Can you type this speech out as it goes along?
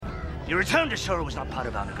Your return to shore was not part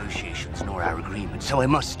of our negotiations nor our agreement, so I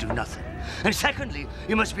must do nothing. And secondly,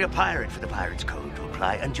 you must be a pirate for the Pirate's Code to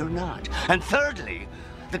apply, and you're not. And thirdly,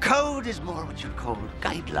 the code is more what you'd call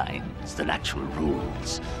guidelines than actual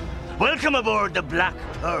rules. Welcome aboard the Black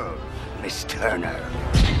Pearl, Miss Turner.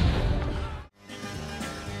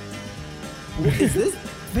 Is this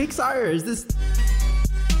fake sire? Is this...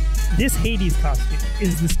 This Hades costume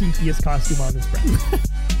is the stinkiest costume on this brand.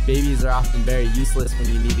 Babies are often very useless when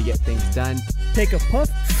you need to get things done. Take a puff.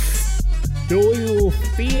 Do you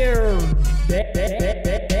fear death?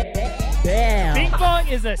 Bing Bong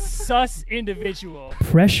is a sus individual.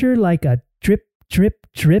 Pressure like a drip, drip,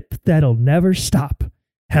 drip that'll never stop.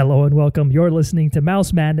 Hello and welcome. You're listening to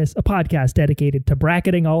Mouse Madness, a podcast dedicated to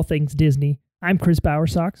bracketing all things Disney. I'm Chris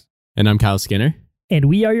Bowersox. And I'm Kyle Skinner. And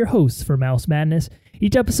we are your hosts for Mouse Madness.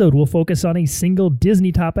 Each episode will focus on a single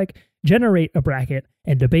Disney topic, generate a bracket,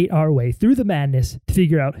 and debate our way through the madness to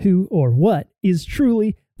figure out who or what is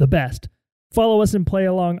truly the best. Follow us and play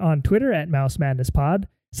along on Twitter at Mouse Madness Pod.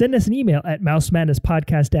 Send us an email at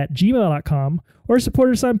mousemadnesspodcast@gmail.com or support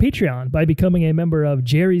us on Patreon by becoming a member of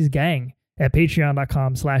Jerry's Gang at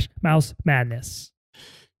patreon.com/mousemadness.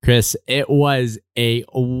 Chris, it was a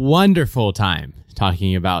wonderful time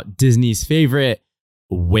talking about Disney's favorite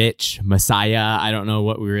witch, Messiah. I don't know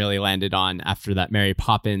what we really landed on after that Mary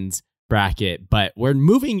Poppins bracket, but we're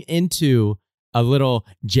moving into a little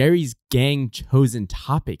Jerry's Gang chosen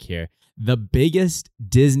topic here. The biggest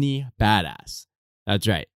Disney badass. That's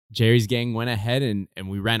right. Jerry's Gang went ahead and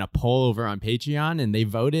we ran a poll over on Patreon and they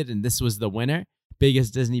voted, and this was the winner,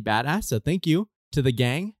 biggest Disney badass. So thank you to the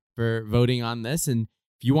gang for voting on this. And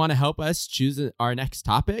if you want to help us choose our next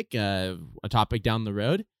topic, a topic down the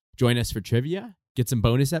road, join us for trivia, get some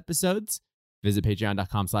bonus episodes, visit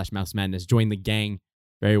patreon.com/mousemadness. Join the gang.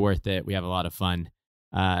 Very worth it. We have a lot of fun.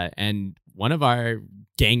 And one of our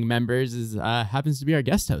gang members is happens to be our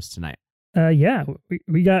guest host tonight. Yeah,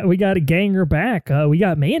 we got a ganger back. We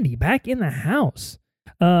got Mandy back in the house.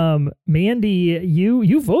 Mandy,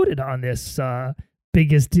 you voted on this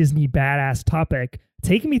biggest Disney badass topic.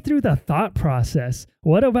 Take me through the thought process.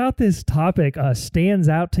 What about this topic stands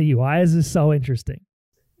out to you? Why is this so interesting?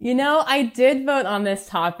 You know, I did vote on this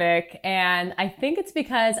topic, and I think it's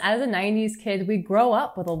because as a 90s kid, we grow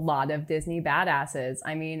up with a lot of Disney badasses.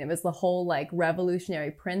 I mean, it was the whole like revolutionary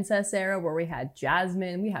princess era where we had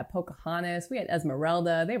Jasmine, we had Pocahontas, we had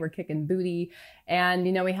Esmeralda, they were kicking booty. And,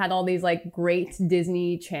 you know, we had all these like great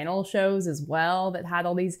Disney Channel shows as well that had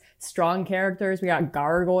all these strong characters. We got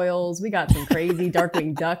gargoyles, we got some crazy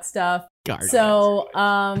Darkwing Duck stuff. Gargoyles. So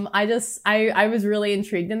I was really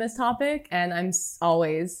intrigued in this topic, and I'm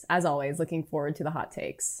always looking forward to the hot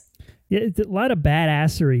takes. Yeah, it's a lot of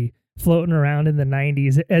badassery floating around in the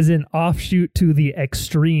 90s as an offshoot to the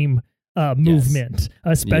extreme movement,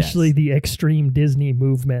 especially the extreme Disney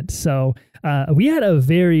movement. So we had a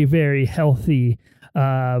very, very healthy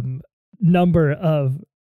number of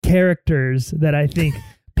characters that I think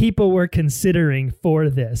people were considering for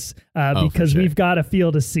this because we've got a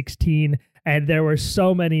field of 16 and there were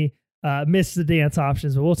so many miss the dance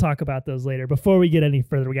options, but we'll talk about those later. Before we get any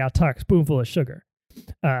further, we got to talk spoonful of sugar.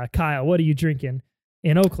 Kyle, what are you drinking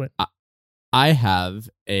in Oakland? I have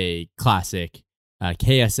a classic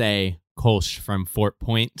KSA Kolsch from Fort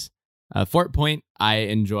Point. Fort Point, I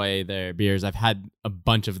enjoy their beers. I've had a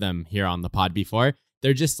bunch of them here on the pod before.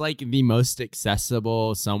 They're just like the most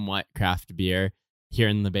accessible, somewhat craft beer here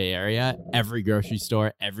in the Bay Area. Every grocery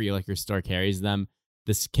store, every liquor store carries them.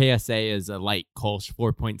 This KSA is a light Kolsch,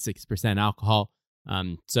 4.6% alcohol.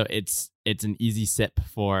 So it's an easy sip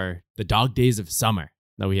for the dog days of summer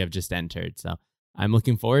that we have just entered. So I'm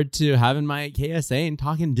looking forward to having my KSA and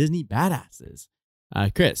talking Disney badasses.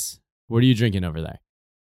 Chris, what are you drinking over there?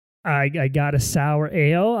 I got a sour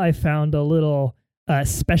ale. I found a little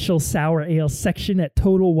special sour ale section at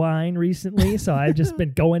Total Wine recently. So I've just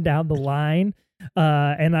been going down the line.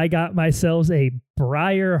 And I got myself a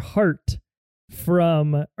Briar Heart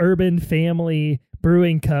from Urban Family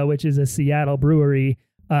Brewing Co., which is a Seattle brewery.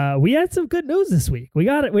 We had some good news this week. We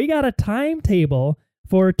got a timetable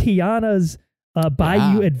for Tiana's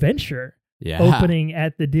Bayou Adventure opening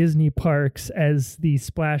at the Disney parks as the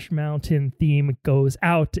Splash Mountain theme goes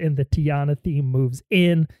out and the Tiana theme moves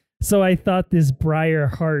in. So I thought this Briar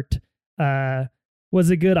Heart was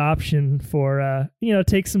a good option for,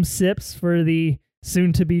 take some sips for the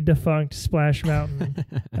soon-to-be defunct Splash Mountain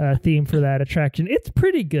theme for that attraction. It's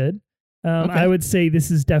pretty good. Okay. I would say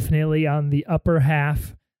this is definitely on the upper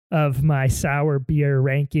half of my sour beer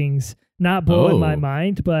rankings. Not blowing my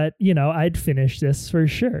mind, but, I'd finish this for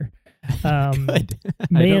sure. Good.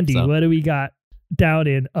 Mandy, what do we got down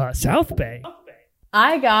in South Bay?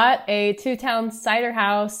 I got a Two Town Cider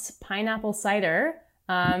House pineapple cider.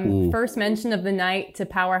 First mention of the night to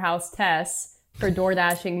Powerhouse Tess for door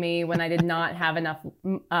dashing me when I did not have enough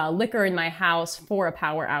liquor in my house for a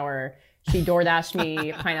power hour. She door dashed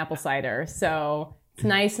me pineapple cider. So it's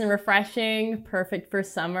nice and refreshing, perfect for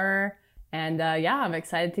summer. And yeah, I'm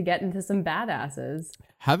excited to get into some badasses.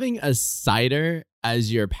 Having a cider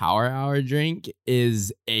as your power hour drink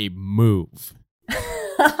is a move.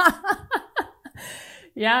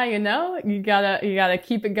 Yeah, you know, you gotta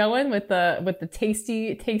keep it going with the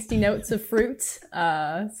tasty notes of fruit.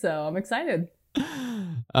 So I'm excited.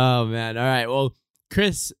 Oh man. All right. Well,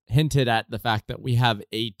 Chris hinted at the fact that we have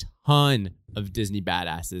a ton of Disney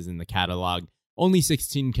badasses in the catalog. Only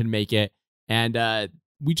 16 can make it. And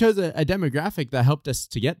we chose a demographic that helped us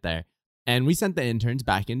to get there. And we sent the interns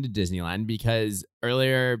back into Disneyland because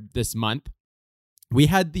earlier this month, we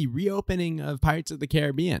had the reopening of Pirates of the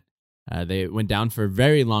Caribbean. They went down for a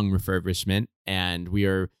very long refurbishment, and we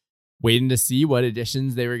are waiting to see what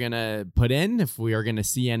additions they were going to put in, if we are going to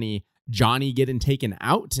see any Johnny getting taken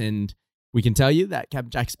out. And we can tell you that Captain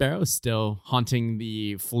Jack Sparrow is still haunting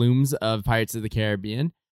the flumes of Pirates of the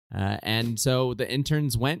Caribbean. And so the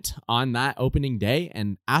interns went on that opening day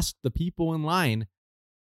and asked the people in line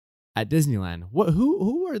at Disneyland,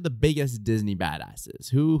 who are the biggest Disney badasses?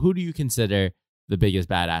 Who do you consider the biggest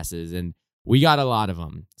badasses? And we got a lot of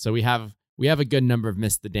them. So we have a good number of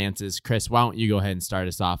Missed the Dances. Chris, why don't you go ahead and start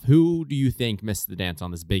us off? Who do you think missed the dance on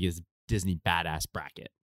this biggest Disney badass bracket?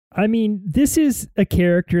 I mean, this is a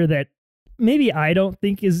character that maybe I don't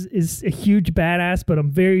think is a huge badass, but I'm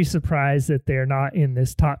very surprised that they're not in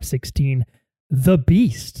this top 16. The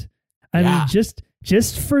Beast. I mean,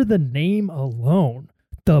 just for the name alone,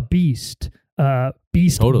 the Beast.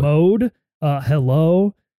 Beast Totally. Mode.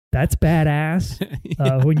 Hello. That's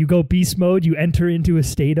badass. When you go beast mode, you enter into a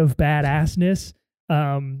state of badassness.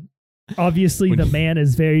 Obviously, the man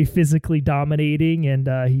is very physically dominating,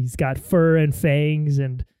 and he's got fur and fangs,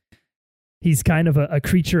 and he's kind of a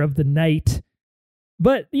creature of the night.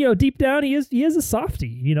 But you know, deep down, he is a softie.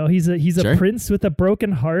 You know, he's a prince with a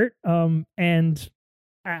broken heart. And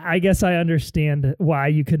I guess I understand why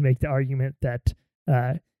you could make the argument that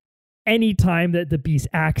any time that the Beast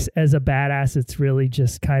acts as a badass, it's really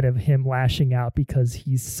just kind of him lashing out because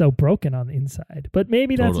he's so broken on the inside. But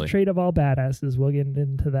maybe that's a trait of all badasses. We'll get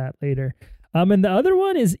into that later. And the other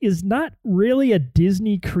one is not really a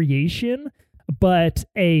Disney creation, but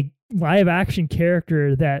a live action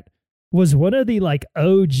character that was one of the like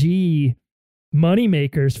OG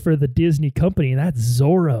moneymakers for the Disney company. And that's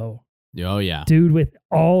Zorro. Oh yeah. Dude with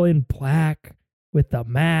all in black, with the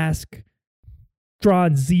mask,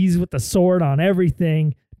 drawing Z's with the sword on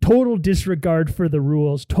everything, total disregard for the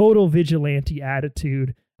rules, total vigilante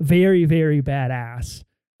attitude, very, very badass.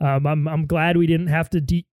 I'm glad we didn't have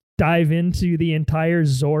to dive into the entire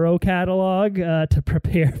Zorro catalog to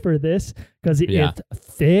prepare for this because it's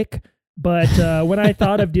thick. But when I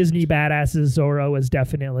thought of Disney badasses, Zorro was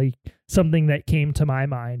definitely something that came to my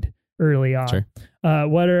mind early on. Sure.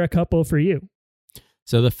 What are a couple for you?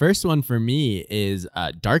 So the first one for me is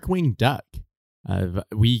Darkwing Duck.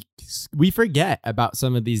 We forget about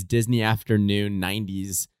some of these Disney afternoon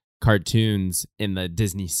 90s cartoons in the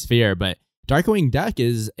Disney sphere, but Darkwing Duck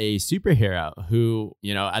is a superhero who,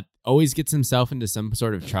 you know, always gets himself into some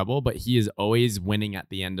sort of trouble, but he is always winning at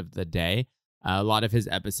the end of the day. A lot of his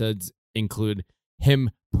episodes include him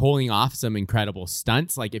pulling off some incredible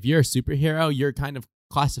stunts. Like if you're a superhero, you're kind of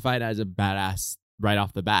classified as a badass right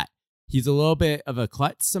off the bat. He's a little bit of a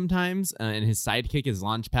klutz sometimes, and his sidekick is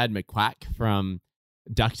Launchpad McQuack from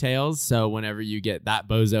DuckTales. So whenever you get that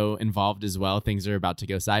bozo involved as well, things are about to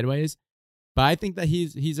go sideways. But I think that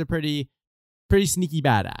he's a pretty sneaky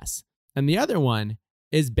badass. And the other one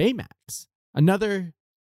is Baymax, another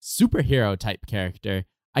superhero type character.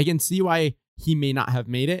 I can see why he may not have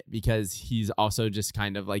made it because he's also just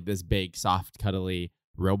kind of like this big, soft, cuddly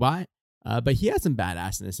robot. But he has some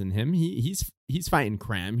badassness in him. He's fighting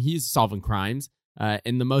crime. He's solving crimes.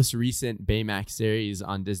 In the most recent Baymax series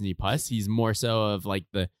on Disney Plus, he's more so of like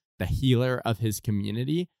the healer of his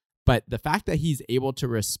community. But the fact that he's able to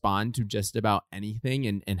respond to just about anything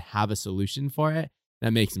and have a solution for it,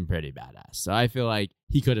 that makes him pretty badass. So I feel like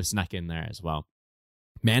he could have snuck in there as well.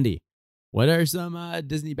 Mandy, what are some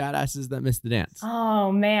Disney badasses that missed the dance?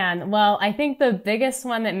 Oh, man. Well, I think the biggest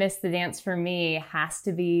one that missed the dance for me has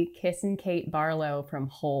to be Kissin' Kate Barlow from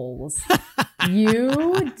Holes.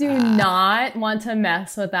 You do not want to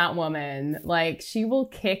mess with that woman. Like, she will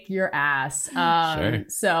kick your ass. Sure.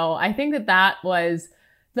 So I think that was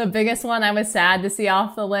the biggest one I was sad to see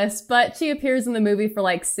off the list, but she appears in the movie for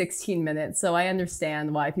like 16 minutes, so I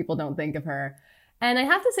understand why people don't think of her. And I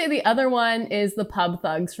have to say the other one is the pub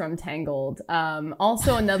thugs from Tangled.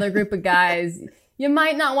 Also another group of guys you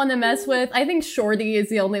might not want to mess with. I think Shorty is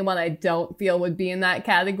the only one I don't feel would be in that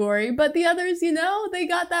category. But the others, you know, they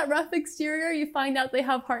got that rough exterior. You find out they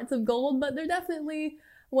have hearts of gold, but they're definitely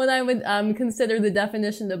what I would consider the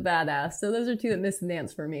definition of badass. So those are two that miss the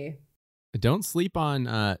dance for me. Don't sleep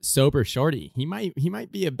on sober Shorty. He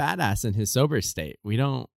might be a badass in his sober state. We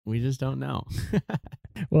just don't know.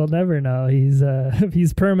 We'll never know.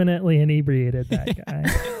 He's permanently inebriated, that guy.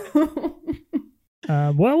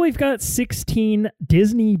 Well, we've got 16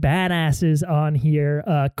 Disney badasses on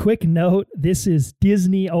here. Quick note, this is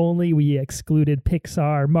Disney only. We excluded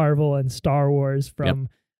Pixar, Marvel, and Star Wars from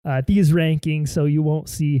these rankings, so you won't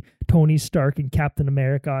see Tony Stark and Captain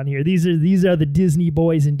America on here. These are the Disney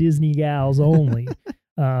boys and Disney gals only.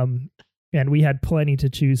 And we had plenty to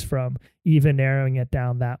choose from, even narrowing it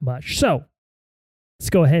down that much. So let's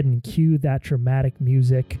go ahead and cue that dramatic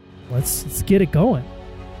music. Let's get it going.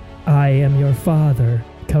 I Am Your Father,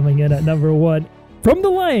 coming in at number 1 from The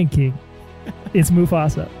Lion King. It's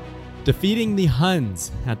Mufasa. Defeating the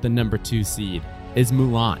Huns at the number 2 seed is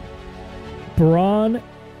Mulan. Brawn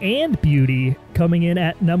and beauty, coming in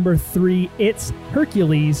at number 3. It's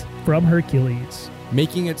Hercules from Hercules.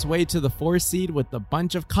 Making its way to the 4 seed with a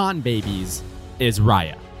bunch of con babies is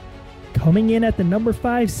Raya. Coming in at the number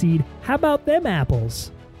 5 seed, how about them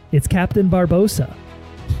apples? It's Captain Barbossa.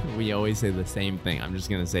 We always say the same thing. I'm just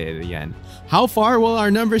going to say it again. How far will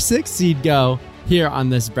our number 6 seed go here on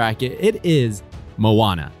this bracket? It is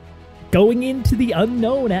Moana. Going into the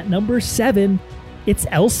unknown at number 7, it's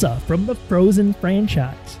Elsa from the Frozen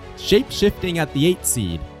franchise. Shape-shifting at the 8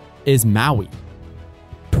 seed is Maui.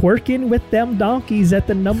 Twerking with them donkeys at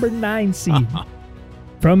the number 9 seed.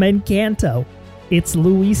 From Encanto, it's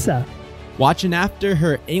Luisa. Watching after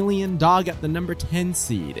her alien dog at the number 10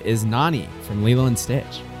 seed is Nani from Lilo and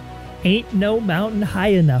Stitch. Ain't no mountain high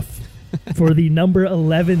enough for the number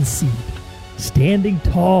 11 seed. Standing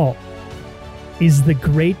tall is the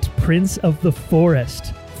great prince of the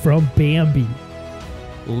forest from Bambi.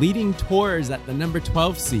 Leading tours at the number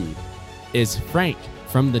 12 seed is Frank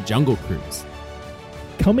from the Jungle Cruise.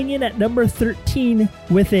 Coming in at number 13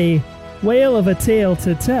 with a whale of a tale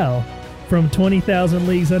to tell from 20,000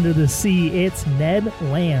 Leagues Under the Sea, it's Ned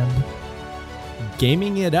Land.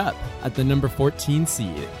 Gaming it up at the number 14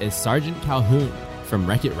 seed is Sergeant Calhoun from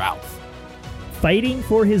Wreck-It Ralph. Fighting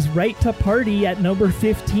for his right to party at number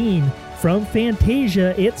 15 from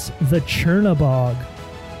Fantasia, it's the Chernabog.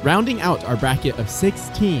 Rounding out our bracket of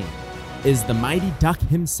 16 is the mighty duck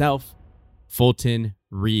himself, Fulton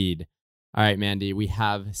Reed. All right, Mandy, we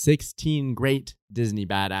have 16 great Disney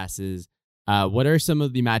badasses. What are some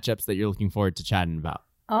of the matchups that you're looking forward to chatting about?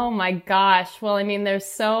 Oh my gosh. Well, I mean, there's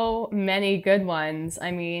so many good ones.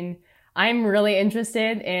 I mean, I'm really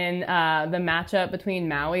interested in the matchup between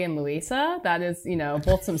Maui and Luisa. That is, you know,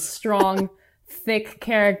 both some strong, thick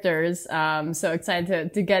characters. So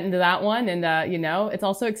excited to get into that one. And, you know, it's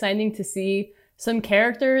also exciting to see some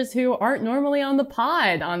characters who aren't normally on the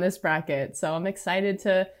pod on this bracket. So I'm excited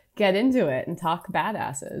to get into it and talk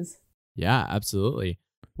badasses. Yeah, absolutely.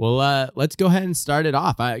 Well, let's go ahead and start it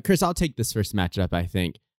off. Chris, I'll take this first matchup, I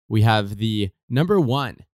think. We have the number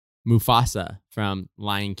 1, Mufasa from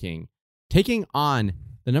Lion King, taking on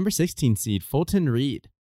the number 16 seed, Fulton Reed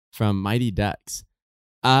from Mighty Ducks.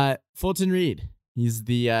 Fulton Reed,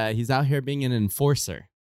 he's out here being an enforcer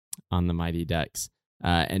on the Mighty Ducks.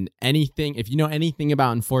 And if you know anything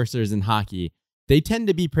about enforcers in hockey, they tend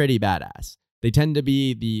to be pretty badass. They tend to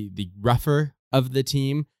be the rougher of the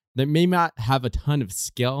team. They may not have a ton of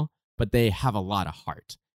skill, but they have a lot of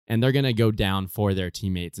heart. And they're going to go down for their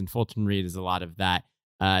teammates. And Fulton Reed is a lot of that.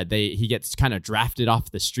 He gets kind of drafted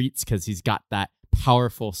off the streets because he's got that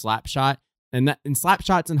powerful slap shot. And slap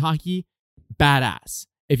shots in hockey, badass.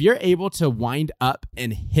 If you're able to wind up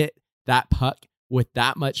and hit that puck with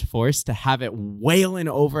that much force to have it wailing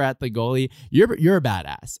over at the goalie, you're a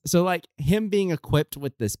badass. So like him being equipped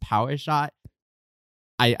with this power shot,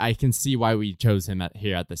 I can see why we chose him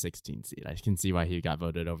here at the 16th seed. I can see why he got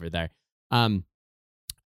voted over there.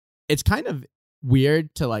 It's kind of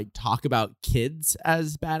weird to like talk about kids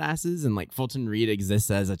as badasses, and like Fulton Reed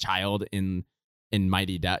exists as a child in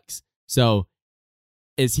Mighty Ducks. So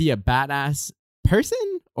is he a badass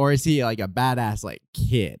person or is he like a badass like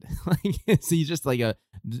kid? Like is he just like a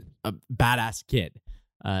badass kid?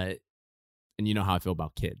 And you know how I feel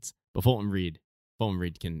about kids, but Fulton Reed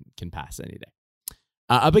can pass any day.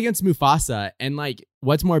 Up against Mufasa, and like,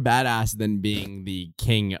 what's more badass than being the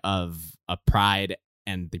king of a pride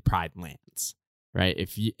and the Pride Lands, right?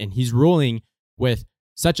 And he's ruling with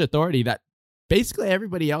such authority that basically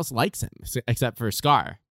everybody else likes him except for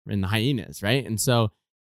Scar and the hyenas, right? And so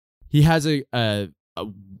he has a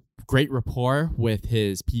great rapport with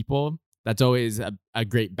his people. That's always a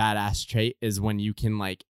great badass trait, is when you can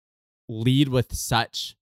like lead with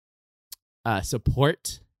such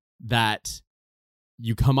support that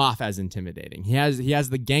you come off as intimidating. He has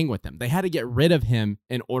the gang with him. They had to get rid of him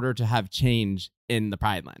in order to have change in the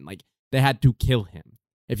Pride Land. Like, they had to kill him.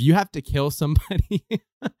 If you have to kill somebody,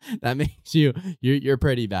 that makes you're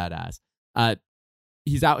pretty badass.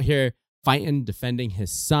 He's out here fighting, defending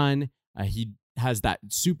his son. He has that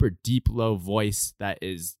super deep, low voice that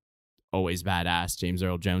is always badass. James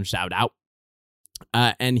Earl Jones, shout out.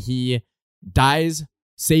 And he dies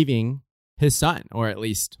saving his son, or at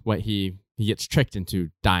least what he gets tricked into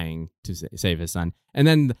dying to save his son. And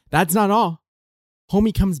then that's not all.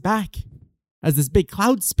 Homie comes back as this big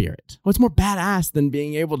cloud spirit. What's more badass than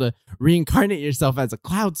being able to reincarnate yourself as a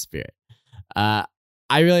cloud spirit? I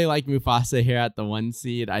really like Mufasa here at the 1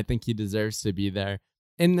 seed. I think he deserves to be there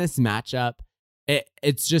in this matchup.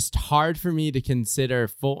 It's just hard for me to consider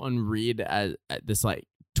Fulton Reed as this like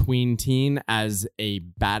tween teen as a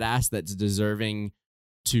badass that's deserving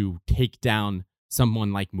to take down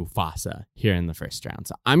someone like Mufasa here in the first round.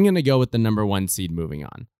 So I'm going to go with the number 1 seed moving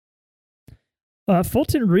on.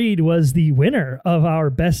 Fulton Reed was the winner of our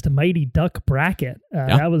best Mighty Duck bracket.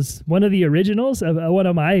 That was one of the originals, one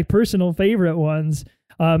of my personal favorite ones.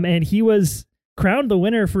 And he was crowned the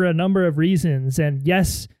winner for a number of reasons. And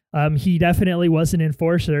yes, he definitely was an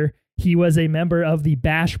enforcer. He was a member of the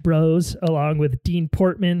Bash Bros along with Dean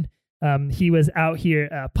Portman. He was out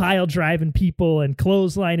here pile driving people and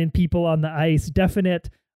clotheslining people on the ice. Definite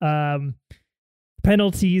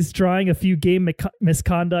penalties, drawing a few game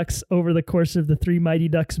misconducts over the course of the 3 Mighty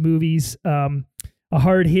Ducks movies. A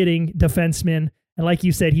hard-hitting defenseman. And like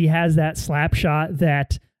you said, he has that slap shot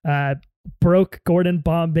that broke Gordon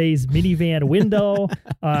Bombay's minivan window.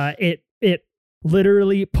 It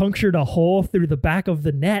literally punctured a hole through the back of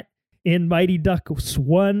the net in Mighty Ducks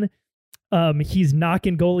 1. He's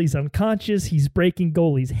knocking goalies unconscious. He's breaking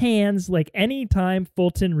goalies' hands. Like, anytime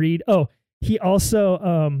Fulton Reed. Oh, he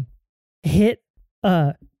also hit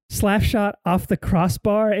a slap shot off the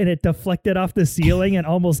crossbar and it deflected off the ceiling and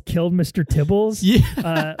almost killed Mr. Tibbles.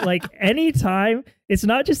 Yeah. Like, anytime, it's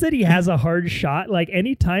not just that he has a hard shot. Like,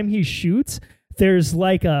 anytime he shoots, there's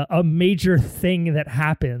like a major thing that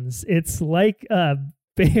happens. It's like a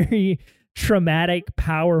very traumatic,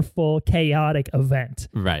 powerful, chaotic event.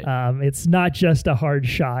 Right. It's not just a hard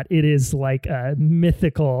shot. It is like a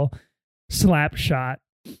mythical slap shot.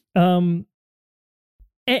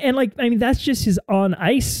 And like, I mean, that's just his on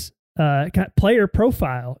ice player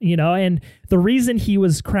profile, you know, and the reason he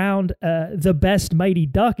was crowned the best Mighty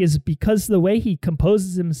Duck is because the way he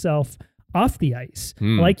composes himself off the ice.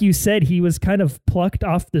 Like you said, he was kind of plucked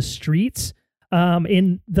off the streets.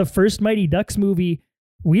 In the first Mighty Ducks movie,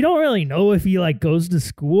 we don't really know if he like goes to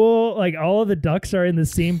school. Like, all of the Ducks are in the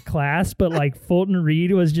same class, but like Fulton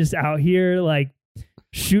Reed was just out here like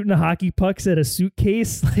shooting hockey pucks at a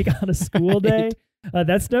suitcase like on a school day.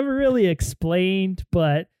 That's never really explained,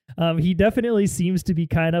 but he definitely seems to be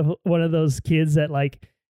kind of one of those kids that, like,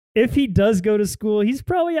 if he does go to school, he's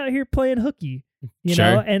probably out here playing hooky, you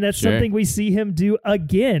know? And that's something we see him do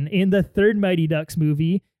again in the third Mighty Ducks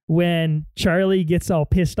movie when Charlie gets all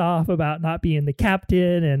pissed off about not being the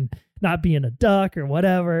captain and not being a duck or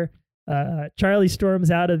whatever. Charlie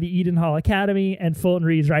storms out of the Eden Hall Academy and Fulton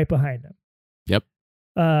Reed's right behind him.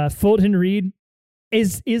 Yep. Fulton Reed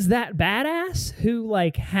is that badass who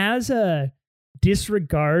like has a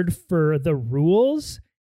disregard for the rules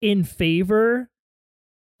in favor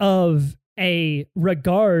of a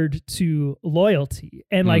regard to loyalty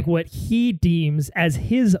and like what he deems as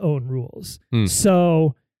his own rules.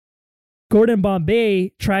 So Gordon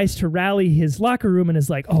Bombay tries to rally his locker room and is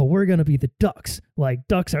like, oh, we're going to be the Ducks. Like,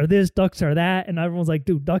 Ducks are this, Ducks are that. And everyone's like,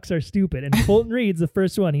 dude, Ducks are stupid. And Fulton Reed's the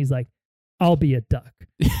first one. He's like, I'll be a duck.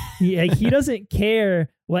 He doesn't care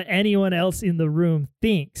what anyone else in the room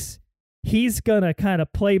thinks. He's going to kind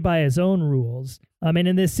of play by his own rules. And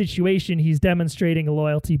in this situation, he's demonstrating a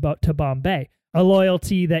loyalty to Bombay, a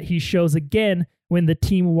loyalty that he shows again when the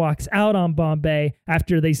team walks out on Bombay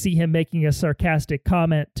after they see him making a sarcastic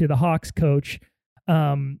comment to the Hawks coach.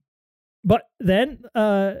 But then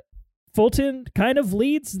Fulton kind of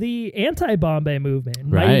leads the anti-Bombay movement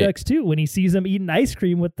in Mighty Ducks 2 when he sees him eating ice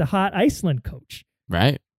cream with the hot Iceland coach.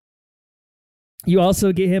 Right. You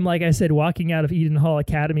also get him, like I said, walking out of Eden Hall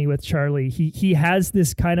Academy with Charlie. He has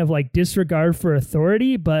this kind of like disregard for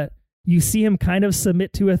authority, but you see him kind of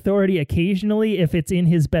submit to authority occasionally if it's in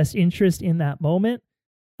his best interest in that moment.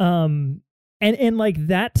 And And like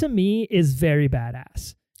that to me is very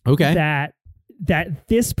badass. Okay. That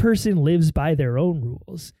this person lives by their own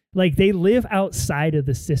rules. Like they live outside of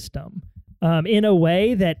the system in a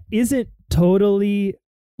way that isn't totally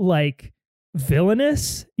like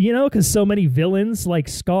villainous, you know, because so many villains like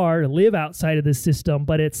Scar live outside of the system,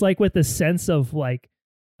 but it's like with a sense of like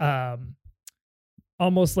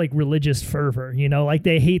almost like religious fervor, you know, like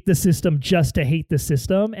they hate the system just to hate the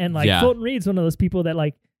system. And like Fulton Reed's one of those people that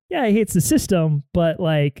like, yeah, he hates the system, but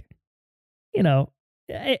like, you know,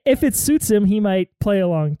 if it suits him, he might play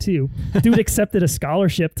along too. Dude accepted a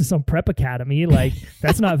scholarship to some prep academy. Like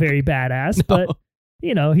that's not very badass, no. But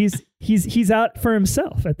you know, he's out for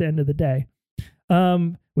himself at the end of the day.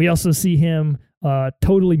 We also see him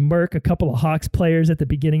totally murk a couple of Hawks players at the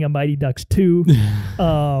beginning of Mighty Ducks 2.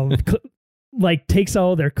 Like takes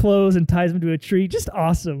all their clothes and ties them to a tree. Just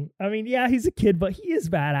awesome. I mean, yeah, he's a kid, but he is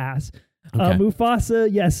badass. Okay. Mufasa,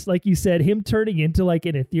 yes, like you said, him turning into like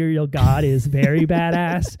an ethereal god is very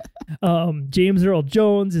badass. James Earl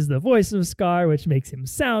Jones is the voice of Scar, which makes him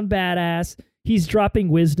sound badass. He's dropping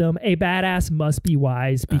wisdom. A badass must be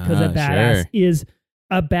wise because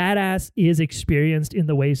a badass is experienced in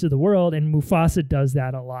the ways of the world, and Mufasa does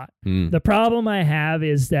that a lot. The problem I have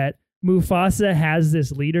is that Mufasa has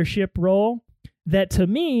this leadership role that to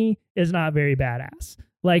me is not very badass.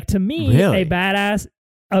 Like to me, a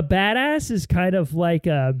badass is kind of like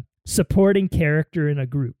a supporting character in a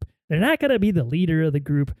group. They're not going to be the leader of the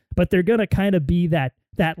group, but they're going to kind of be that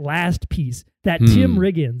last piece, that Tim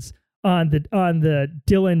Riggins on the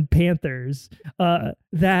Dylan Panthers,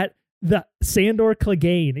 that the Sandor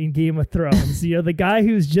Clegane in Game of Thrones, you know, the guy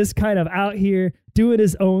who's just kind of out here doing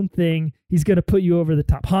his own thing. He's going to put you over the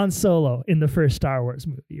top. Han Solo in the first Star Wars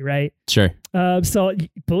movie, right? Sure. So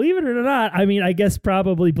believe it or not, I mean, I guess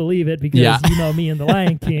probably believe it because you know me and the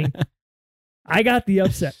Lion King. I got the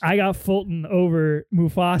upset. I got Fulton over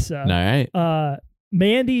Mufasa. All right.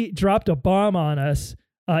 Mandy dropped a bomb on us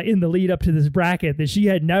in the lead up to this bracket that she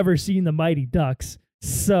had never seen the Mighty Ducks.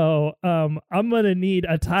 So I'm going to need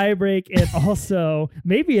a tie break and also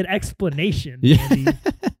maybe an explanation, Mandy.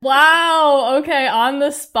 Wow. Okay. On the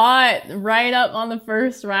spot, right up on the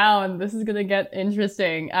first round. This is going to get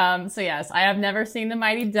interesting. So yes, I have never seen the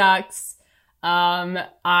Mighty Ducks.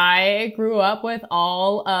 I grew up with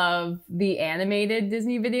all of the animated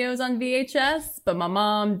Disney videos on VHS, but my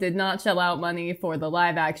mom did not shell out money for the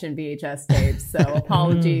live action VHS tapes. So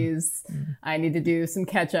apologies. I need to do some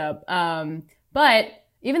catch up. But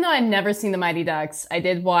even though I've never seen the Mighty Ducks, I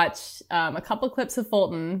did watch a couple clips of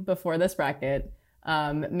Fulton before this bracket,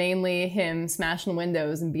 mainly him smashing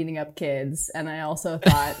windows and beating up kids. And I also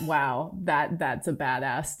thought, wow, that's a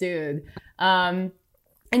badass dude.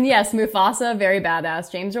 And yes, Mufasa, very badass.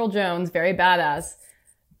 James Earl Jones, very badass.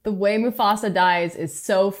 The way Mufasa dies is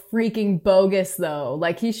so freaking bogus, though.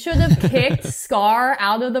 Like, he should have kicked Scar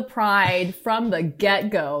out of the pride from the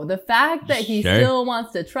get-go. The fact that he still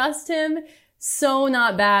wants to trust him, so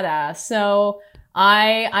not badass. So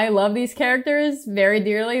I love these characters very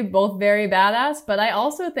dearly, both very badass, but I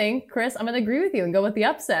also think, Chris, I'm going to agree with you and go with the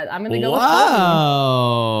upset. I'm going to go with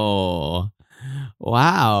Fulton.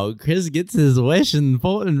 Wow, Chris gets his wish and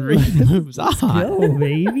Fulton moves on. Let's go,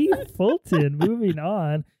 baby. Fulton moving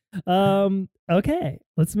on. Okay,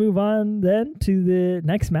 let's move on then to the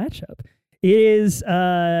next matchup. It is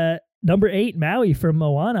number 8, Maui from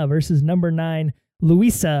Moana versus number 9,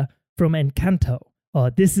 Luisa from Encanto.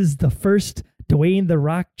 This is the first Dwayne "The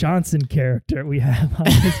Rock" Johnson character we have on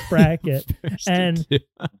this bracket. And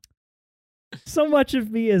so much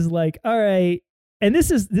of me is like, all right. And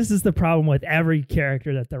this is the problem with every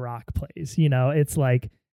character that The Rock plays. You know, it's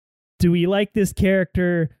like, do we like this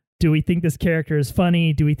character? Do we think this character is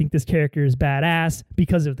funny? Do we think this character is badass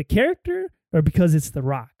because of the character or because it's The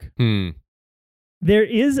Rock? There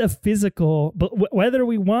is a physical, but whether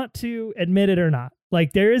we want to admit it or not,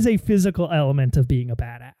 like there is a physical element of being a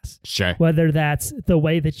badass. Sure. Whether that's the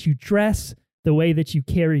way that you dress, the way that you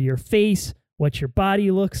carry your face, what your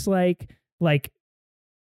body looks like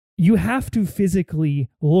you have to physically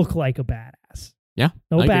look like a badass. Yeah.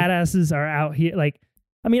 No badasses are out here. Like,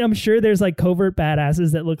 I mean, I'm sure there's like covert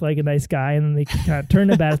badasses that look like a nice guy and then they kind of turn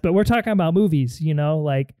to badass, but we're talking about movies, you know,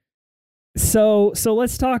 like, so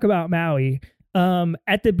let's talk about Maui.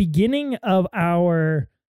 At the beginning of our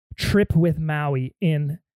trip with Maui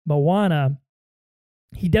in Moana,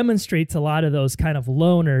 he demonstrates a lot of those kind of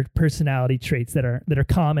loner personality traits that are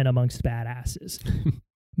common amongst badasses.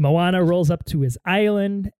 Moana rolls up to his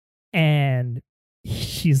island and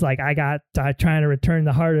she's like, I'm trying to return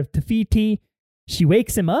the heart of Te Fiti. She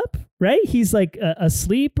wakes him up, right? He's like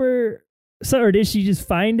asleep or So, or did she just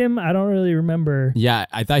find him? I don't really remember. Yeah,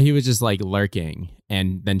 I thought he was just like lurking,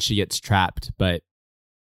 and then she gets trapped, but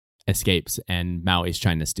escapes, and Maui's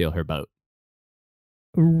trying to steal her boat.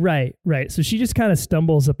 Right. So she just kind of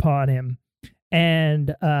stumbles upon him,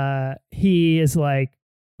 and he is like,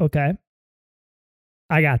 okay,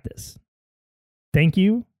 I got this. Thank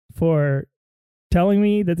you for telling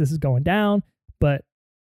me that this is going down, but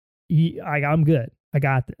I'm good. I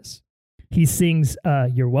got this. He sings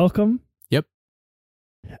You're Welcome. Yep.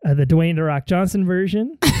 The Dwayne The Rock Johnson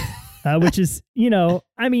version, which is,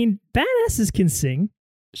 I mean, badasses can sing.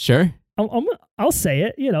 Sure. I'll say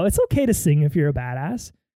it. It's okay to sing if you're a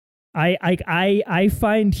badass. I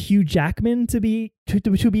find Hugh Jackman to be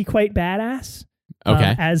quite badass.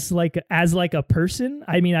 Okay. As like a person.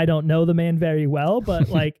 I mean, I don't know the man very well, but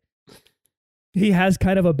like he has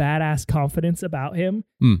kind of a badass confidence about him.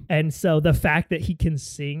 And so the fact that he can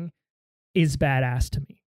sing is badass to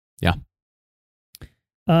me. Yeah.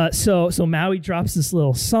 So Maui drops this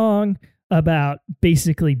little song about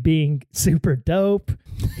basically being super dope.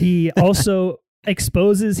 He also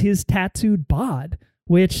exposes his tattooed bod,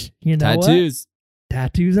 which, tattoos.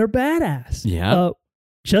 Tattoos are badass. Yeah.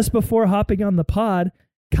 Just before hopping on the pod,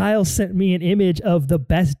 Kyle sent me an image of the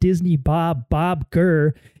best Disney Bob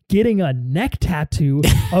Gurr getting a neck tattoo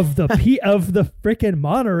of the frickin'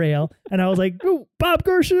 monorail, and I was like, "Ooh, Bob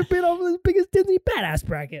Gurr should have been on the biggest Disney badass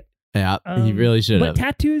bracket." Yeah, he really should have.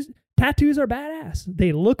 But tattoos are badass.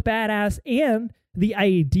 They look badass, and the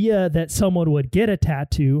idea that someone would get a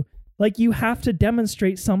tattoo, like, you have to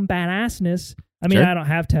demonstrate some badassness. I mean, Sure. I don't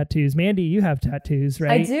have tattoos. Mandy, you have tattoos,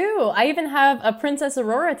 right? I do. I even have a Princess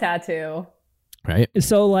Aurora tattoo. Right.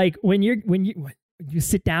 So like when you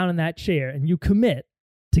sit down in that chair and you commit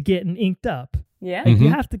to getting inked up, Yeah. like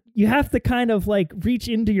you have to kind of like reach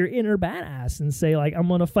into your inner badass and say, like, I'm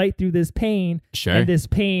going to fight through this pain. Sure. And this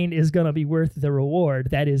pain is going to be worth the reward.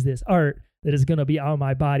 That is this art that is going to be on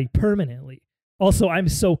my body permanently. Also, I'm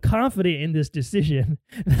so confident in this decision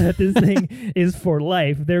that this thing is for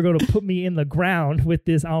life. They're going to put me in the ground with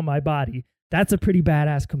this on my body. That's a pretty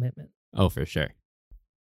badass commitment. Oh, for sure.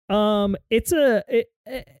 Maui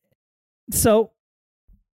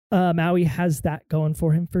has that going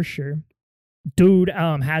for him for sure. Dude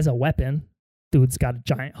has a weapon. Dude's got a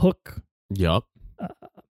giant hook. Yup.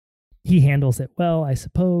 He handles it well, I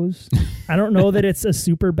suppose. I don't know that it's a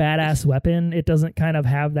super badass weapon. It doesn't kind of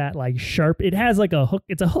have that like sharp. It has like a hook.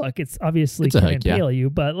 It's a hook. It's obviously It's a can hook, yeah. impale you,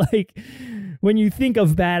 but like when you think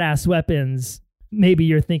of badass weapons, maybe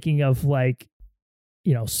you're thinking of like,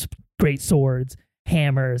 great swords,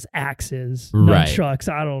 hammers, axes, Right.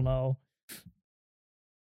 nunchucks. I don't know.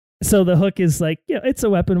 So the hook is like, it's a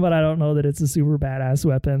weapon, but I don't know that it's a super badass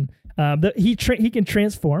weapon. He can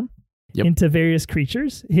transform into various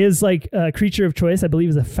creatures. His creature of choice, I believe,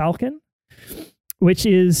 is a falcon, which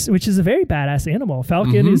is a very badass animal.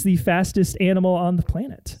 Falcon is the fastest animal on the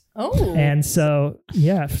planet. Oh. And so,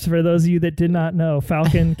 yeah, for those of you that did not know,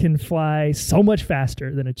 falcon can fly so much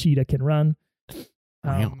faster than a cheetah can run.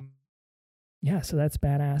 Yeah, so that's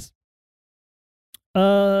badass.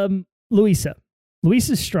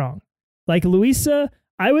 Luisa's strong. Like Luisa,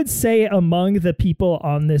 I would say among the people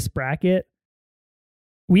on this bracket,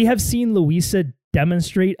 we have seen Luisa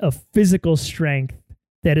demonstrate a physical strength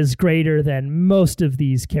that is greater than most of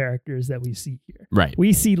these characters that we see here. Right.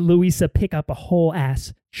 We see Luisa pick up a whole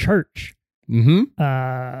ass church.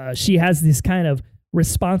 Mm-hmm. She has this kind of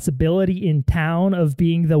responsibility in town of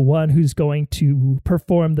being the one who's going to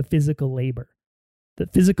perform the physical labor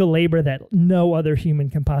that no other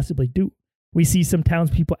human can possibly do. We see some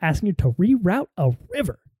townspeople asking her to reroute a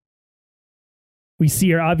river. We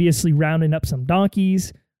see her obviously rounding up some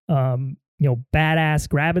donkeys, badass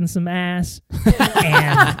grabbing some ass.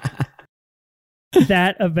 And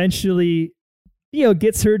that eventually,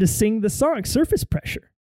 gets her to sing the song Surface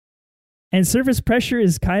Pressure. And Surface Pressure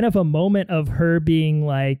is kind of a moment of her being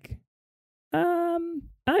like, I'm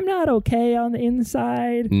not okay on the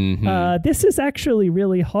inside. Mm-hmm. This is actually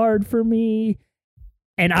really hard for me.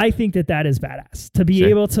 And I think that is badass to be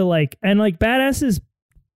able to badasses,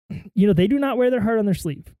 they do not wear their heart on their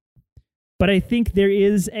sleeve. But I think there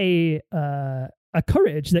is a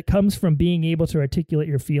courage that comes from being able to articulate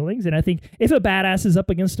your feelings. And I think if a badass is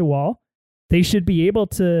up against a wall, they should be able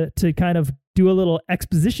to kind of do a little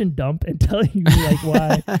exposition dump and tell you like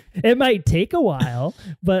why. It might take a while,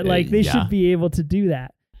 but they should be able to do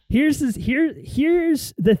that. Here's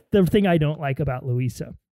the thing I don't like about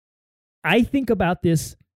Luisa. I think about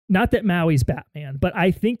this, not that Maui's Batman, but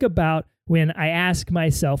I think about when I ask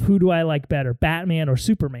myself, who do I like better, Batman or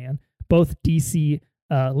Superman? Both DC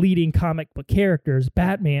leading comic book characters.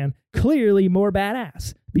 Batman, clearly more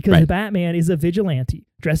badass. because Right. the Batman is a vigilante,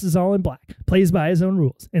 dresses all in black, plays by his own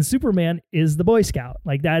rules, and Superman is the Boy Scout.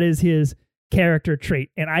 Like that is his character trait,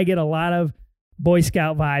 and I get a lot of Boy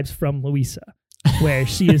Scout vibes from Louisa, where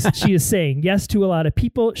she is saying yes to a lot of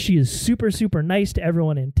people. She is super nice to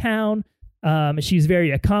everyone in town. She's very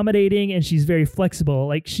accommodating and she's very flexible.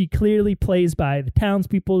 Like she clearly plays by the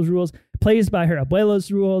townspeople's rules, plays by her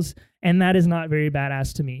abuela's rules, and that is not very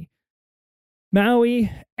badass to me.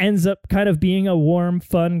 Maui ends up kind of being a warm,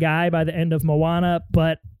 fun guy by the end of Moana,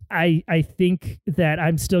 but I think that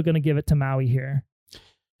I'm still going to give it to Maui here.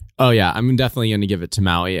 Oh, yeah, I'm definitely going to give it to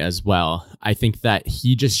Maui as well. I think that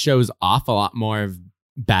he just shows off a lot more of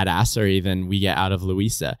badassery than we get out of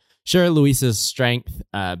Louisa. Sure, Louisa's strength,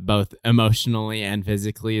 both emotionally and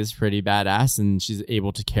physically, is pretty badass, and she's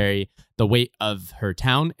able to carry the weight of her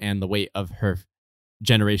town and the weight of her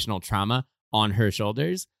generational trauma on her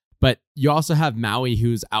shoulders. But you also have Maui,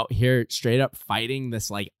 who's out here straight up fighting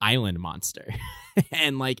this like island monster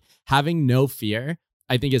and like having no fear.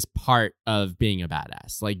 I think is part of being a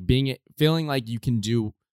badass, like feeling like you can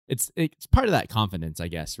do. It's part of that confidence, I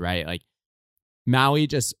guess, right? Like Maui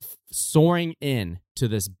just soaring in to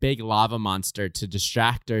this big lava monster to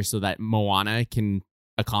distract her so that Moana can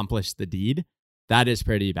accomplish the deed. That is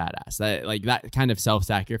pretty badass. That kind of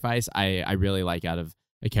self-sacrifice, I really like out of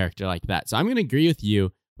a character like that. So I'm going to agree with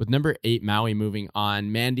you with number 8, Maui moving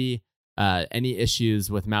on. Mandy, any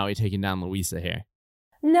issues with Maui taking down Louisa here?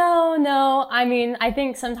 No. I mean, I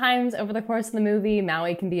think sometimes over the course of the movie,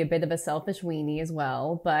 Maui can be a bit of a selfish weenie as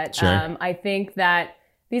well. But Sure. I think that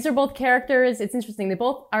these are both characters. It's interesting. They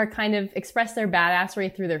both are kind of express their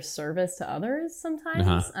badassery through their service to others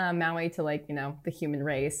sometimes. Maui to like, the human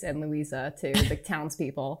race, and Louisa to the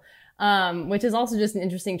townspeople, which is also just an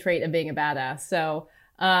interesting trait of being a badass. So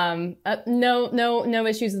no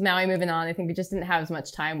issues with Maui moving on. I think we just didn't have as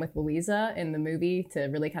much time with Louisa in the movie to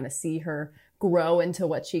really kind of see her grow into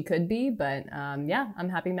what she could be. But yeah, I'm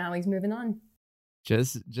happy Maui's moving on.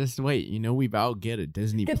 Just wait. We about to get a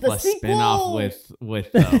Disney Get the Plus sequel! spinoff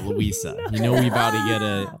with Louisa. We about to get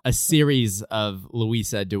a series of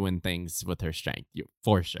Louisa doing things with her strength,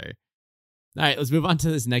 for sure. All right, let's move on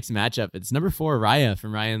to this next matchup. It's number 4, Raya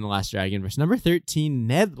from Raya and the Last Dragon versus number 13,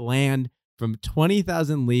 Ned Land from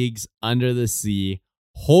 20,000 Leagues Under the Sea.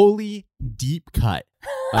 Holy deep cut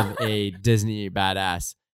of a Disney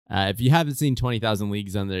badass. If you haven't seen 20,000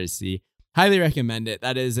 Leagues Under the Sea, highly recommend it.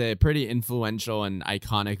 That is a pretty influential and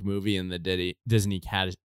iconic movie in the Disney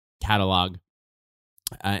catalog,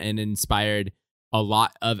 and inspired a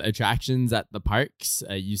lot of attractions at the parks.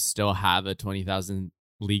 You still have a 20,000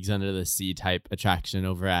 Leagues Under the Sea type attraction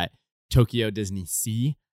over at Tokyo Disney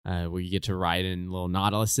Sea, where you get to ride in little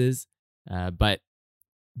Nautiluses. But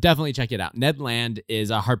definitely check it out. Ned Land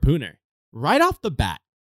is a harpooner. Right off the bat,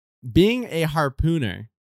 being a harpooner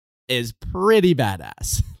is pretty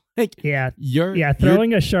badass.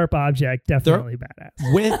 Throwing a sharp object, definitely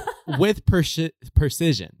badass. with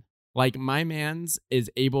precision. Like my man's is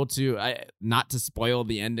able to, not to spoil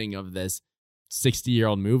the ending of this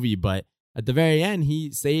 60-year-old movie, but at the very end,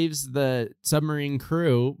 he saves the submarine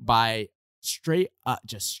crew by straight up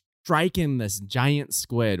just striking this giant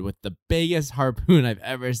squid with the biggest harpoon I've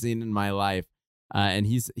ever seen in my life, and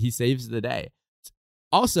he saves the day.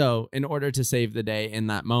 Also, in order to save the day in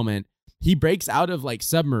that moment, he breaks out of like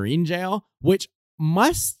submarine jail, which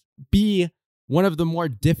must be one of the more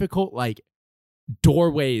difficult like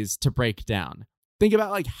doorways to break down. Think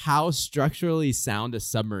about like how structurally sound a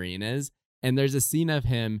submarine is. And there's a scene of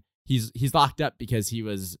him. He's locked up because he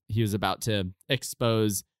was about to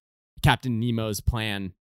expose Captain Nemo's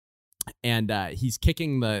plan, and he's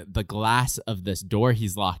kicking the glass of this door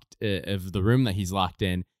he's locked of the room that he's locked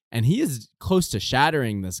in, and he is close to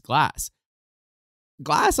shattering this glass.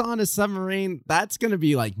 Glass on a submarine, that's going to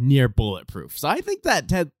be like near bulletproof. So I think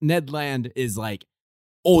that Ned Land is like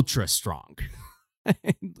ultra strong.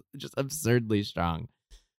 Just absurdly strong.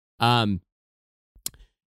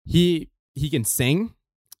 He can sing,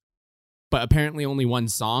 but apparently only one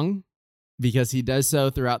song, because he does so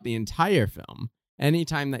throughout the entire film.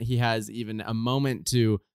 Anytime that he has even a moment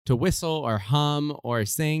to whistle or hum or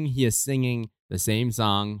sing, he is singing the same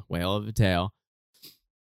song, Whale of a Tale.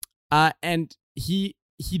 And he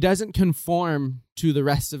doesn't conform to the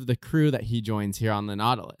rest of the crew that he joins here on the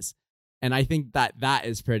Nautilus. And I think that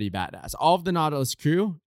is pretty badass. All of the Nautilus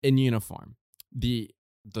crew in uniform, the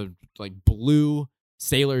like blue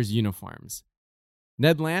sailors' uniforms.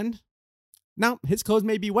 Ned Land, now his clothes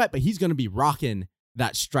may be wet, but he's going to be rocking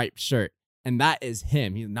that striped shirt, and that is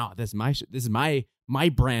him. This is my this is my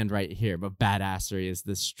brand right here. But badassery is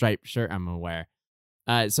this striped shirt I'm gonna wear.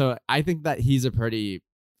 So I think that he's a pretty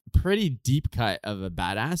pretty deep cut of a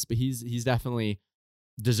badass, but he's definitely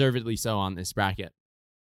deservedly so on this bracket.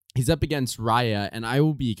 He's up against Raya, and I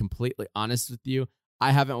will be completely honest with you.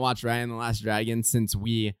 I haven't watched Raya and the Last Dragon since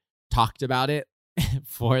we talked about it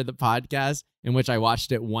for the podcast, in which I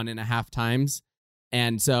watched it 1.5 times.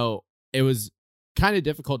 And so it was kind of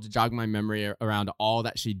difficult to jog my memory around all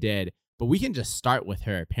that she did, but we can just start with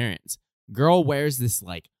her appearance. Girl wears this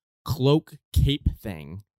like cloak cape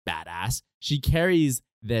thing, badass. She carries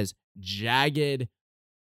this jagged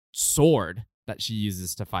sword that she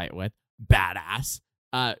uses to fight with, badass.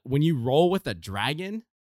 When you roll with a dragon,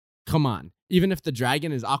 come on. Even if the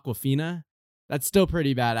dragon is Aquafina, that's still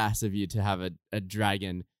pretty badass of you to have a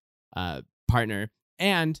dragon partner.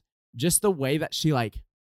 And just the way that she like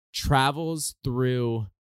travels through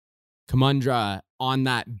Kamundra on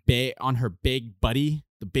her big buddy,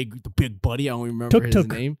 the big buddy, I don't remember his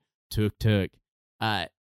name. Tuk.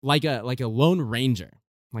 Like a lone ranger,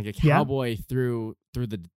 like a cowboy through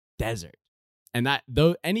the desert. And that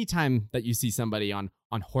though anytime that you see somebody on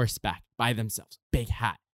horseback by themselves, big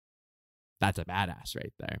hat, that's a badass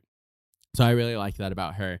right there. So I really like that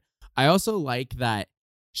about her. I also like that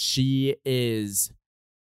she is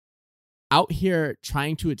out here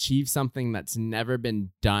trying to achieve something that's never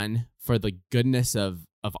been done for the goodness of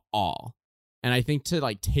all. And I think to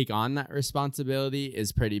like take on that responsibility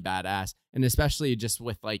is pretty badass. And especially just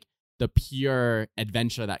with like the pure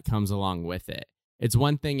adventure that comes along with it. It's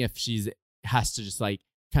one thing if has to just like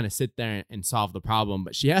kind of sit there and solve the problem,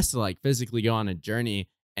 but she has to like physically go on a journey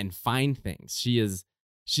and find things. She's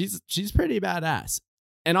pretty badass.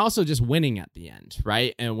 And also just winning at the end,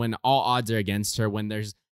 right? And when all odds are against her, when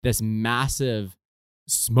there's this massive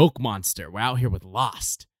smoke monster, we're out here with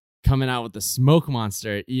Lost, coming out with the smoke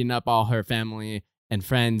monster, eating up all her family and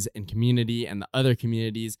friends and community and the other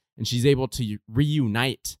communities, and she's able to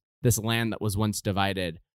reunite this land that was once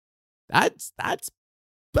divided. That's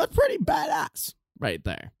pretty badass right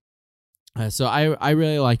there. So I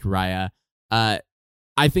really like Raya.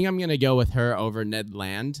 I think I'm going to go with her over Ned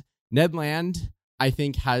Land. Ned Land, I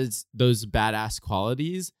think, has those badass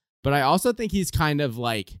qualities, but I also think he's kind of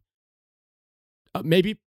like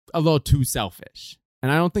maybe a little too selfish.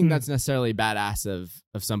 And I don't think that's necessarily badass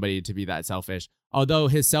of somebody to be that selfish. Although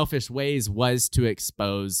his selfish ways was to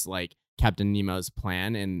expose like Captain Nemo's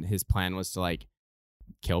plan, and his plan was to like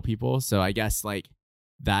kill people. So I guess like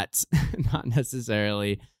that's not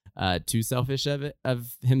necessarily too selfish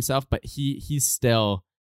of himself, but he's still,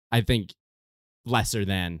 I think, lesser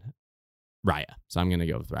than Raya. So I'm gonna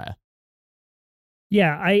go with Raya.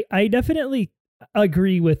 Yeah, I definitely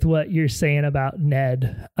agree with what you're saying about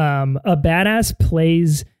Ned. A badass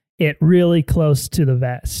plays it really close to the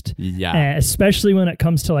vest. Yeah. Especially when it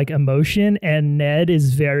comes to like emotion, and Ned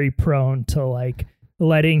is very prone to like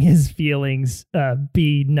letting his feelings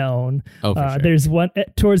be known. Oh, for sure. There's one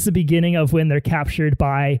towards the beginning of when they're captured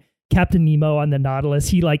by Captain Nemo on the Nautilus.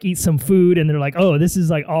 He like eats some food and they're like, oh, this is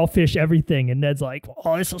like all fish, everything. And Ned's like,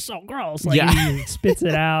 oh, this is so gross. Like he spits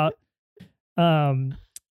it out.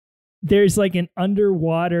 There's like an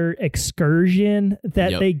underwater excursion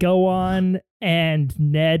that they go on, and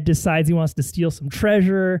Ned decides he wants to steal some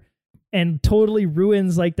treasure and totally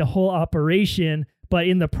ruins like the whole operation, but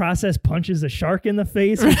in the process punches a shark in the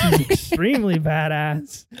face, which is extremely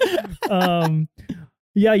badass.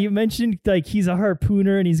 Yeah, you mentioned like he's a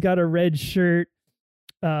harpooner and he's got a red shirt.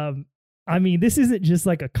 I mean, this isn't just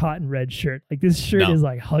like a cotton red shirt. Like this shirt is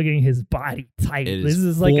like hugging his body tight. This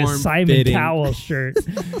is like a Simon Cowell shirt.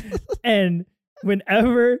 And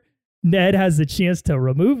whenever Ned has the chance to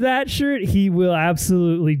remove that shirt, he will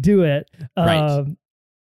absolutely do it. Right.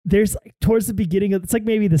 There's like towards the beginning of, it's like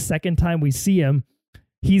maybe the second time we see him,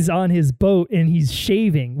 he's on his boat and he's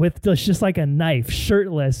shaving with just like a knife,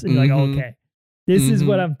 shirtless. And you're like, okay, this is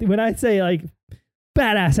what when I say like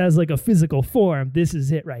badass has like a physical form, this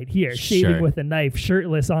is it right here. Shaving with a knife,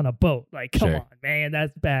 shirtless on a boat. Like, come on, man,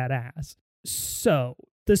 that's badass. So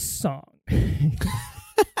the song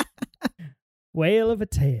Whale of a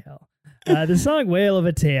Tale. The song Whale of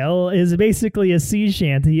a Tale is basically a sea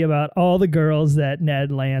shanty about all the girls that Ned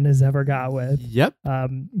Land has ever got with. Yep.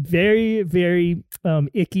 Very, very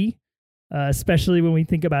icky, especially when we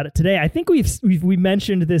think about it today. I think we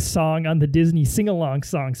mentioned this song on the Disney sing-along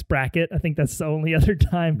songs bracket. I think that's the only other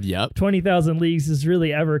time 20,000 Leagues has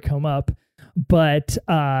really ever come up. But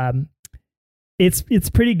it's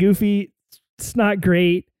pretty goofy. It's not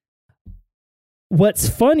great. What's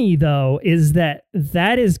funny, though, is that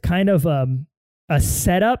is kind of a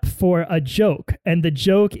setup for a joke. And the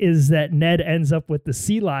joke is that Ned ends up with the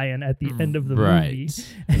sea lion at the end of the movie.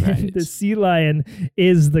 And the sea lion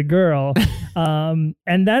is the girl. And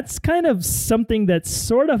that's kind of something that's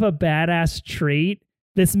sort of a badass trait.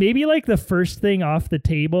 That's maybe like the first thing off the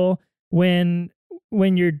table when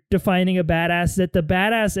you're defining a badass, that the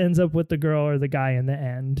badass ends up with the girl or the guy in the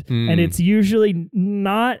end. And it's usually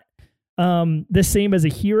not the same as a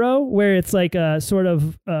hero, where it's like a sort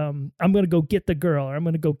of I'm going to go get the girl or I'm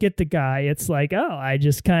going to go get the guy. It's like, oh, I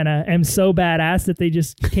just kind of am so badass that they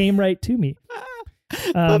just came right to me.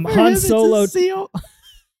 Han Solo,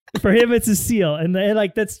 for him, it's a seal. And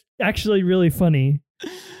like, that's actually really funny.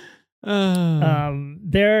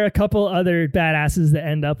 There are a couple other badasses that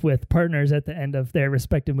end up with partners at the end of their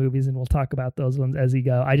respective movies, and we'll talk about those ones as we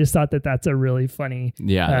go. I just thought that that's a really funny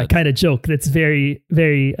kind of joke that's very,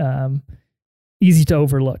 very easy to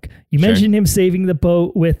overlook. You mentioned him saving the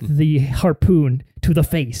boat with the harpoon to the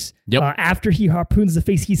face. After he harpoons the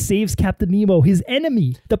face, he saves Captain Nemo, his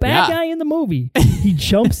enemy, the bad guy in the movie. He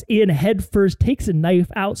jumps in head first, takes a knife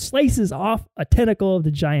out, slices off a tentacle of the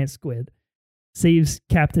giant squid. Saves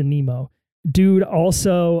Captain Nemo. Dude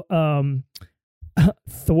also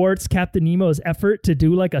thwarts Captain Nemo's effort to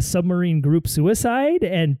do like a submarine group suicide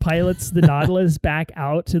and pilots the Nautilus back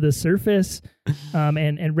out to the surface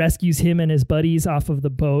and rescues him and his buddies off of the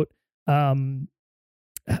boat.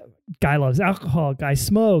 Guy loves alcohol. Guy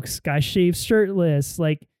smokes. Guy shaves shirtless.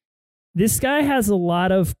 Like, this guy has a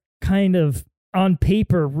lot of kind of, on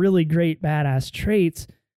paper, really great badass traits,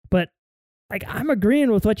 but like, I'm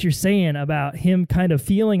agreeing with what you're saying about him kind of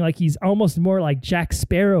feeling like he's almost more like Jack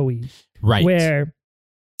Sparrow-y. Right. Where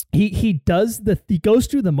he goes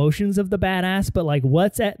through the motions of the badass, but like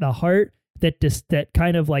what's at the heart that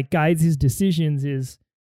kind of like guides his decisions is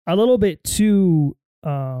a little bit too,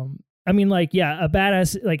 I mean, like, yeah, a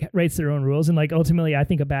badass like writes their own rules, and like ultimately I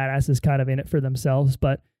think a badass is kind of in it for themselves,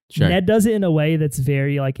 but Ned does it in a way that's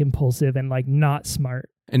very like impulsive and like not smart.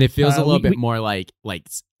 And it feels a little bit more like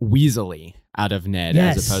weaselly out of Ned,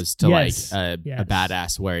 as opposed to like a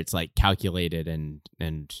badass where it's like calculated and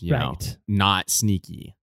you know, not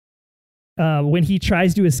sneaky. When he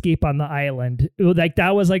tries to escape on the island, like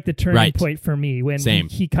that was like the turning point for me when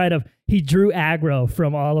he drew aggro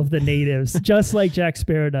from all of the natives, just like Jack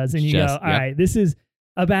Sparrow does. And you go, all right, this is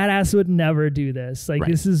a badass would never do this. Like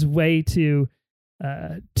this is way too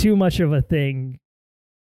much of a thing.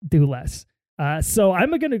 Do less. So I'm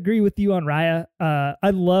going to agree with you on Raya. I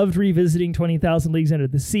loved revisiting 20,000 Leagues Under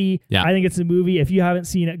the Sea. Yeah. I think it's a movie. If you haven't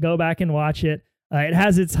seen it, go back and watch it. It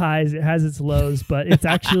has its highs, it has its lows, but it's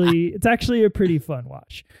actually a pretty fun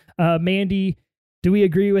watch. Mandy, do we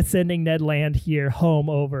agree with sending Ned Land here home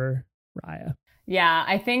over Raya? Yeah,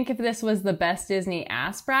 I think if this was the best Disney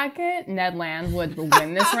ass bracket, Ned Land would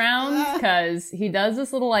win this round, because he does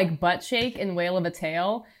this little like butt shake in Whale of a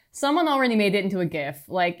Tale. Someone already made it into a GIF.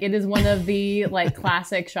 Like, it is one of the like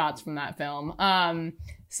classic shots from that film.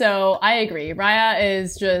 So I agree. Raya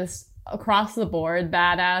is just across the board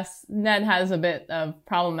badass. Ned has a bit of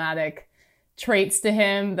problematic traits to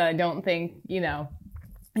him that I don't think, you know,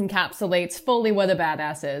 encapsulates fully what a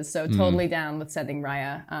badass is. So totally down with sending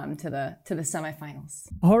Raya to the semifinals.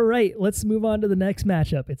 All right, let's move on to the next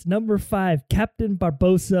matchup. It's number 5, Captain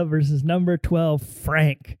Barbossa versus number 12,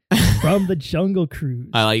 Frank from the Jungle Cruise.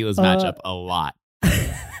 I like this matchup a lot.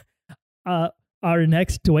 Our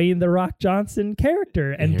next Dwayne "The Rock" Johnson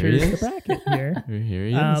character enters the bracket here. Here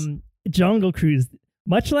he is. Jungle Cruise.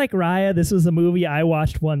 Much like Raya, this was a movie I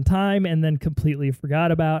watched one time and then completely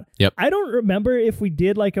forgot about. Yep. I don't remember if we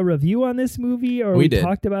did like a review on this movie or we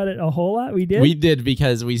talked about it a whole lot. We did? We did,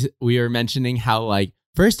 because we were mentioning how like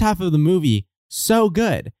first half of the movie, so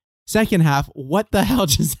good. Second half, what the hell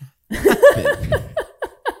just happened?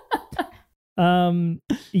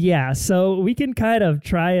 Yeah, so we can kind of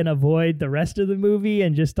try and avoid the rest of the movie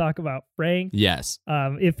and just talk about Frank. Yes.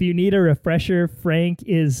 If you need a refresher, Frank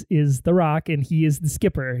is The Rock, and he is the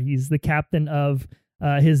skipper. He's the captain of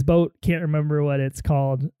his boat. Can't remember what it's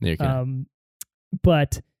called.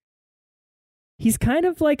 But he's kind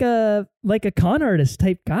of like a con artist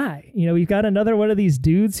type guy. You know, we've got another one of these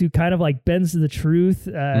dudes who kind of like bends to the truth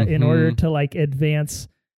in order to like advance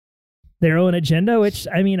their own agenda, which,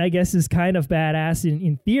 I mean, I guess is kind of badass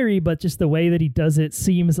in theory, but just the way that he does it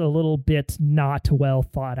seems a little bit not well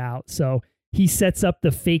thought out. So he sets up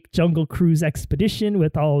the fake Jungle Cruise expedition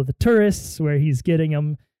with all of the tourists, where he's getting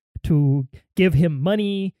them to give him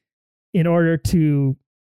money in order to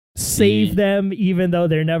save them, even though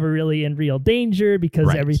they're never really in real danger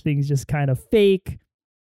because everything's just kind of fake.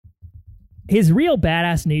 His real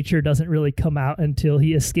badass nature doesn't really come out until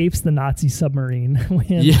he escapes the Nazi submarine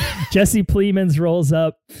when Jesse Plemons rolls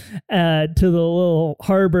up to the little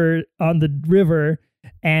harbor on the river,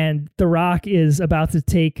 and The Rock is about to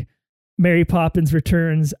take Mary Poppins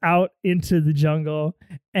returns out into the jungle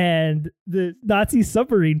and the Nazi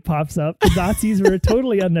submarine pops up. The Nazis were a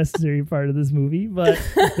totally unnecessary part of this movie, but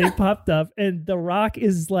they popped up, and The Rock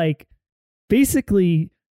is like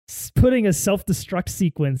basically putting a self-destruct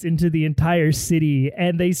sequence into the entire city,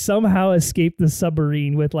 and they somehow escape the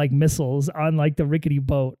submarine with like missiles on like the rickety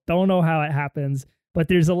boat. Don't know how it happens, but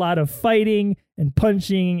there's a lot of fighting and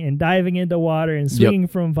punching and diving into water and swinging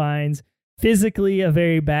from vines. Physically a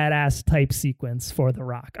very badass type sequence for The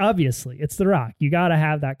Rock. Obviously, it's The Rock. You got to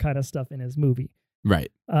have that kind of stuff in his movie.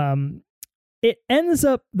 Right. It ends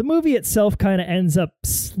up, the movie itself kind of ends up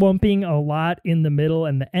slumping a lot in the middle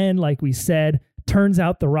and the end, like we said. Turns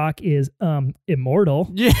out The Rock is immortal.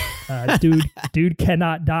 Yeah. Dude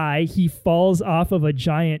cannot die. He falls off of a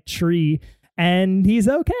giant tree and he's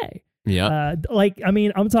okay. Yeah.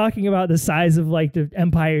 I'm talking about the size of like the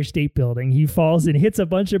Empire State Building. He falls and hits a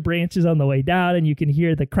bunch of branches on the way down, and you can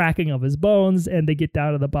hear the cracking of his bones, and they get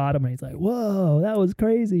down to the bottom, and he's like, whoa, that was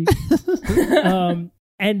crazy.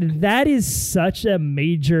 And that is such a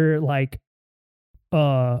major, like,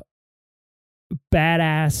 badass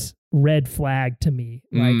red flag to me.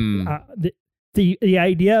 Like, the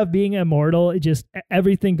idea of being immortal, it just,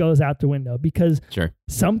 everything goes out the window, because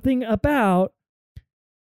something about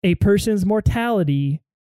a person's mortality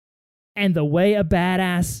and the way a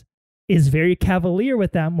badass is very cavalier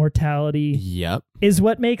with that mortality is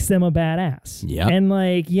what makes them a badass. And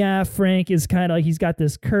like, yeah, Frank is kind of like, he's got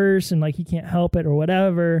this curse and like he can't help it or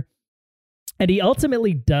whatever. And he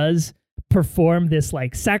ultimately does perform this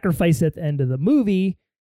like sacrifice at the end of the movie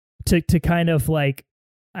to kind of like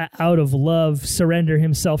out of love surrender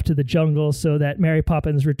himself to the jungle so that Mary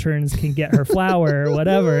Poppins Returns can get her flower or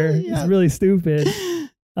whatever. It's really stupid.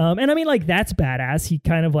 And I mean, like, that's badass. He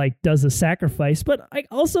kind of like does a sacrifice, but like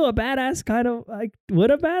also a badass kind of like, would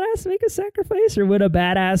a badass make a sacrifice, or would a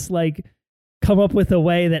badass like come up with a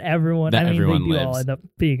way that everyone, they do all end up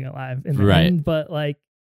being alive in the end, but like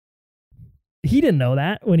he didn't know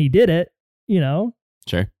that when he did it, you know?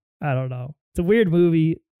 Sure. I don't know. It's a weird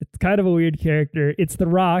movie. It's kind of a weird character. It's The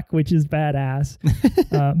Rock, which is badass.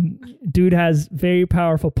 Dude has very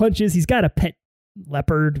powerful punches. He's got a pet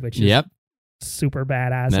leopard, which is super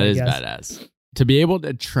badass. That is badass. To be able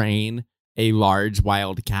to train a large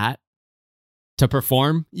wild cat to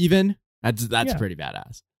perform, even that's pretty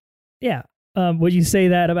badass. Yeah. Would you say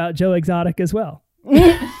that about Joe Exotic as well?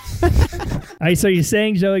 So you're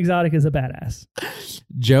saying Joe Exotic is a badass?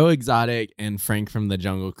 Joe Exotic and Frank from the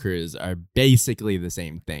Jungle Cruise are basically the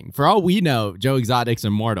same thing. For all we know, Joe Exotic's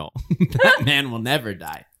immortal. That man will never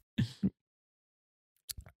die.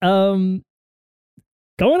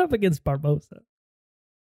 Going up against Barbossa.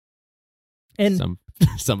 And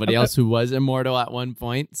somebody else who was immortal at one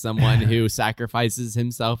point, someone who sacrifices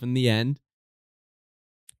himself in the end.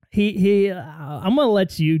 I'm going to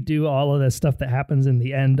let you do all of the stuff that happens in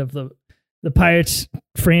the end of the Pirates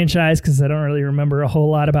franchise, because I don't really remember a whole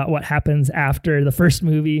lot about what happens after the first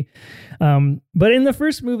movie. But in the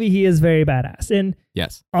first movie, he is very badass. And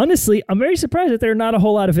honestly, I'm very surprised that there are not a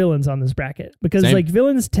whole lot of villains on this bracket, because like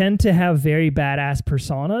villains tend to have very badass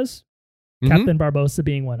personas, Captain Barbossa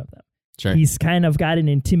being one of them. Sure. He's kind of got an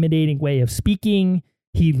intimidating way of speaking.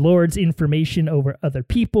 He lords information over other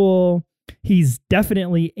people. He's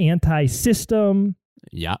definitely anti-system.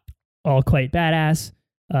 Yeah. All quite badass.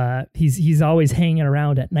 He's always hanging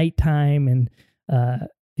around at nighttime, and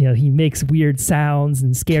he makes weird sounds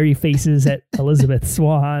and scary faces at Elizabeth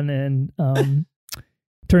Swann, and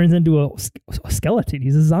turns into a skeleton.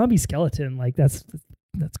 He's a zombie skeleton. Like that's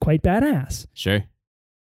quite badass. Sure.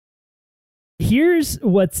 Here's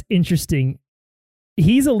what's interesting.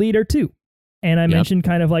 He's a leader too. And I mentioned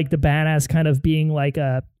kind of like the badass kind of being like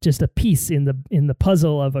just a piece in the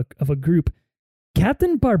puzzle of a group.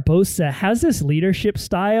 Captain Barbossa has this leadership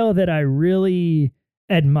style that I really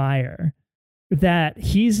admire. That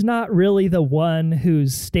he's not really the one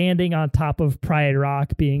who's standing on top of Pride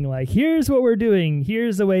Rock being like, here's what we're doing,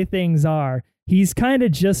 here's the way things are. He's kind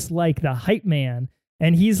of just like the hype man,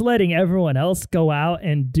 and he's letting everyone else go out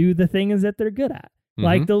and do the things that they're good at.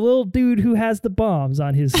 Like the little dude who has the bombs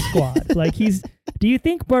on his squad. Like do you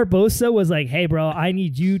think Barbossa was like, hey bro, I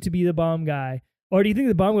need you to be the bomb guy? Or do you think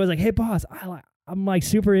the bomb guy was like, hey boss, I'm like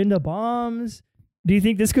super into bombs. Do you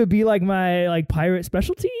think this could be like my like pirate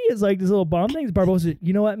specialty? Is like this little bomb thing? Barbossa,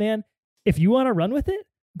 you know what, man? If you want to run with it,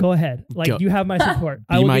 go ahead. Like you have my support.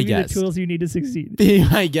 I will give you the tools you need to succeed. Be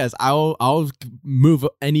my guest. I'll move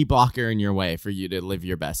any blocker in your way for you to live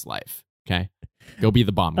your best life. Okay, go be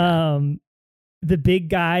the bomb guy. The big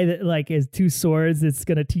guy that like has two swords that's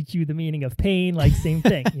gonna teach you the meaning of pain. Like same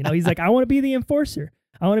thing. He's like, I want to be the enforcer.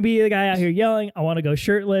 I want to be the guy out here yelling. I want to go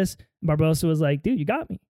shirtless. Barbossa was like, dude, you got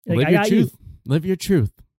me. Like, Live I your got truth. you. Live your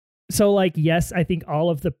truth. So like, yes, I think all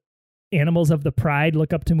of the animals of the pride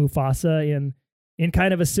look up to Mufasa in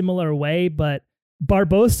kind of a similar way, but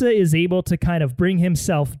Barbossa is able to kind of bring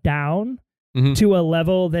himself down to a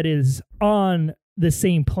level that is on the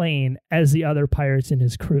same plane as the other pirates in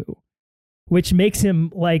his crew, which makes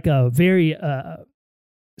him like a very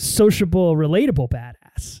sociable, relatable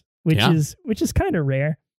badass, which is kind of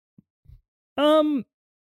rare.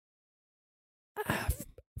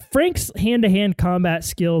 Frank's hand-to-hand combat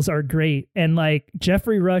skills are great, and like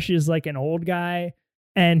Jeffrey Rush is like an old guy,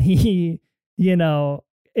 and he,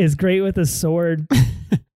 is great with a sword.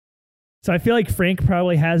 So I feel like Frank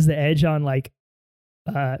probably has the edge on like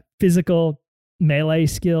physical melee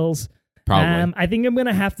skills. Probably. I think I'm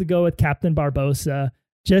gonna have to go with Captain Barbossa,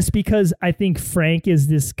 just because I think Frank is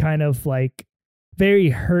this kind of like very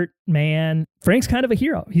hurt man. Frank's kind of a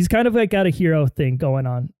hero. He's kind of like got a hero thing going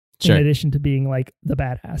on. Sure. In addition to being like the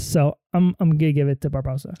badass. So I'm going to give it to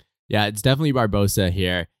Barbossa. Yeah, it's definitely Barbossa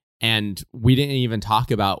here. And we didn't even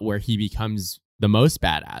talk about where he becomes the most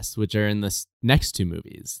badass, which are in the next two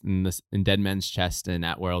movies, in Dead Man's Chest and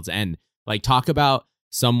At World's End. Like, talk about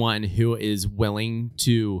someone who is willing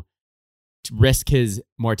to risk his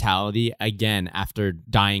mortality again after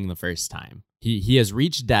dying the first time. He has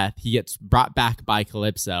reached death. He gets brought back by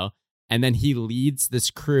Calypso, and then he leads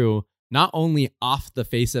this crew not only off the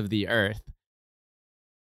face of the earth,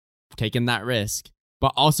 taking that risk,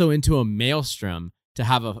 but also into a maelstrom to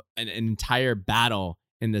have an entire battle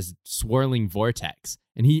in this swirling vortex.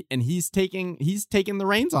 And he's taking the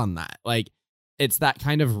reins on that. Like, it's that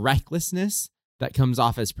kind of recklessness that comes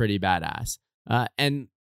off as pretty badass. And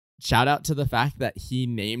shout out to the fact that he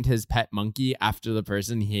named his pet monkey after the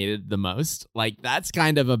person he hated the most. Like, that's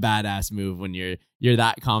kind of a badass move when you're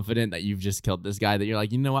that confident that you've just killed this guy, that you're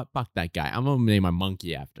like, you know what? Fuck that guy. I'm going to name my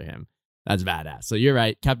monkey after him. That's badass. So you're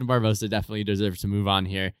right. Captain Barbossa definitely deserves to move on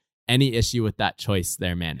here. Any issue with that choice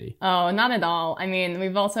there, Mandy? Oh, not at all. I mean,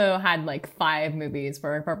 we've also had like 5 movies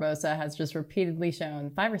where Barbossa has just repeatedly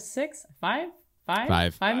shown 5 or 6, 5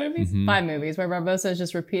 movies? Mm-hmm. 5 movies where Barbossa has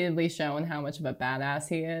just repeatedly shown how much of a badass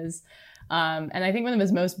he is. And I think one of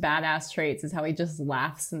his most badass traits is how he just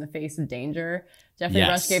laughs in the face of danger. Jeffrey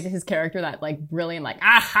Rush gave his character that like brilliant, like,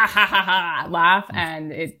 ah, ha, ha, ha, ha, laugh.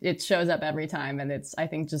 And it shows up every time. And it's, I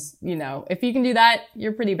think just, if you can do that,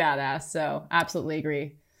 you're pretty badass. So absolutely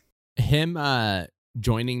agree. Him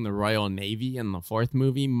joining the Royal Navy in the 4th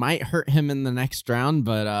movie might hurt him in the next round,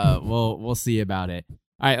 but we'll see about it.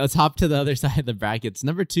 All right, let's hop to the other side of the brackets.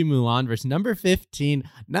 Number 2, Mulan versus number 15.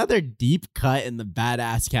 Another deep cut in the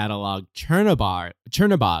badass catalog,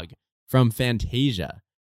 Chernabog from Fantasia.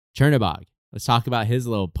 Chernabog. Let's talk about his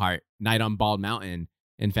little part, Night on Bald Mountain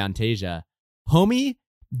in Fantasia. Homie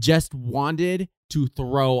just wanted to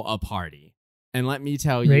throw a party. And let me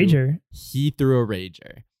tell you, Rager. He threw a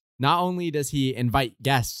rager. Not only does he invite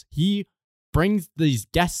guests, he brings these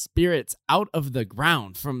guest spirits out of the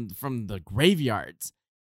ground from the graveyards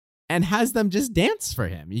and has them just dance for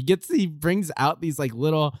him. He brings out these like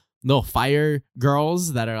little fire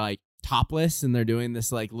girls that are like topless, and they're doing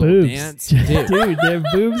this like little dance. Dude, they're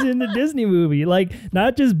boobs in the Disney movie. Like,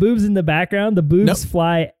 not just boobs in the background, the boobs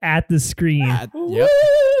fly at the screen. Yep.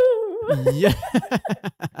 Yeah.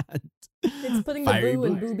 It's putting the boo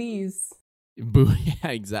in boobies. Boo,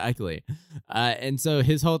 yeah, exactly. And so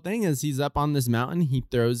his whole thing is he's up on this mountain. He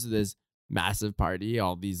throws this massive party.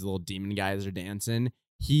 All these little demon guys are dancing.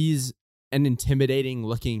 He's an intimidating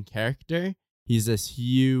looking character. He's this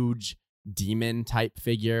huge demon type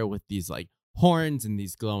figure with these like horns and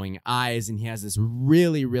these glowing eyes. And he has this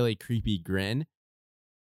really, really creepy grin.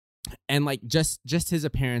 And like just his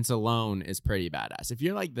appearance alone is pretty badass. If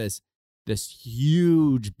you're like this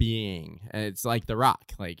huge being, and it's like The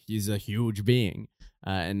Rock, like he's a huge being,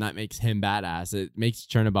 and that makes him badass. It makes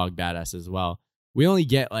Chernabog badass as well. We only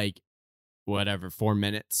get like 4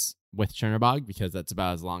 minutes with Chernabog because that's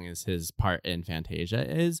about as long as his part in Fantasia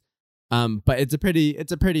is. But it's a pretty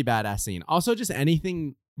badass scene. Also, just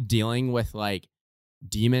anything dealing with like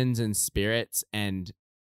demons and spirits and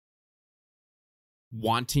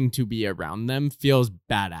wanting to be around them feels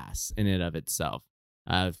badass in and of itself.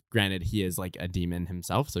 Granted, he is like a demon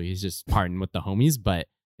himself, so he's just partying with the homies, but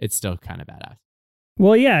it's still kind of badass.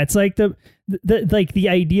 Well, yeah, it's like the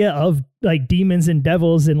idea of like demons and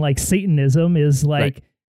devils and like Satanism is like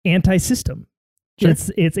anti-system. Sure.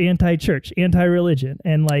 It's anti-church, anti-religion,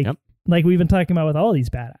 and like we've been talking about with all these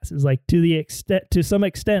badasses. Like to some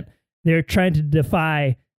extent, they're trying to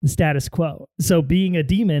defy the status quo. So being a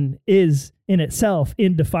demon is in itself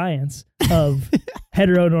in defiance of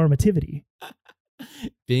heteronormativity.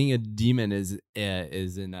 Being a demon is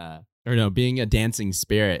in or no, being a dancing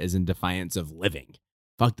spirit is in defiance of living.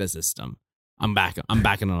 Fuck the system. I'm back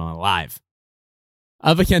on alive.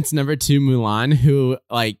 Up against number 2, Mulan, who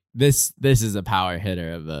like this is a power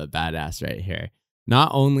hitter of a badass right here.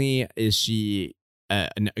 Not only is she a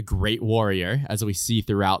great warrior, as we see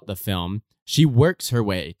throughout the film, she works her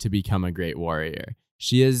way to become a great warrior.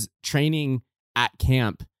 She is training at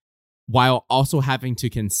camp while also having to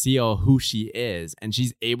conceal who she is, and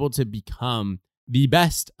she's able to become the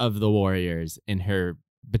best of the warriors in her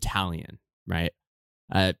battalion, right?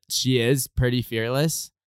 She is pretty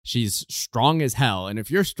fearless. She's strong as hell, and if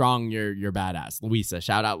you're strong, you're badass. Luisa,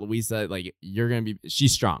 shout out Luisa, like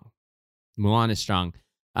she's strong. Mulan is strong.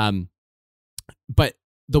 But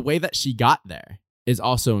the way that she got there is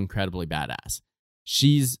also incredibly badass.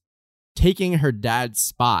 She's taking her dad's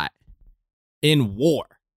spot in war.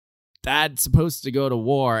 Dad's supposed to go to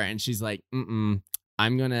war, and she's like, I'm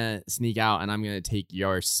gonna sneak out and I'm gonna take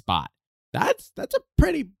your spot. That's a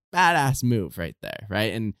pretty badass move right there,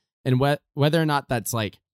 right? And whether or not that's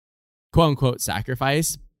like quote unquote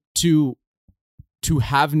sacrifice, to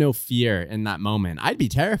have no fear in that moment, I'd be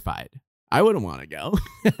terrified. I wouldn't want to go.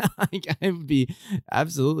 Like, I would be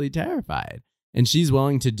absolutely terrified. And she's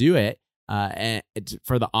willing to do it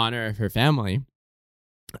for the honor of her family.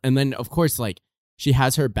 And then, of course, like, she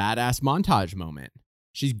has her badass montage moment.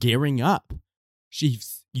 She's gearing up. You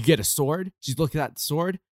get a sword. She's looking at the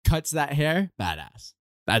sword, cuts that hair. Badass.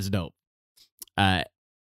 That's dope.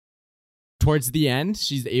 Towards the end,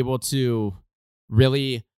 she's able to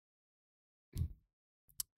really...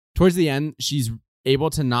 Towards the end, she's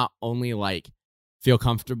able to not only like feel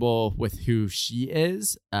comfortable with who she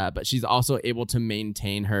is, but she's also able to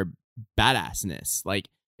maintain her badassness. Like,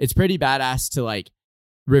 it's pretty badass to like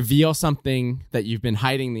reveal something that you've been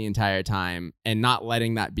hiding the entire time and not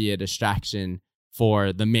letting that be a distraction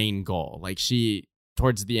for the main goal. Like, she,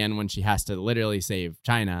 towards the end, when she has to literally save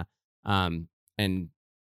China, and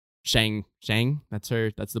Shang, that's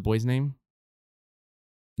the boy's name.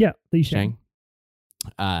 Yeah, Li Shang.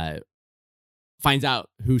 Finds out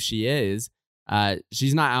who she is.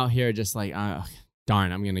 She's not out here just like,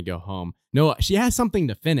 darn, I'm going to go home. No, she has something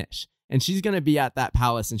to finish, and she's going to be at that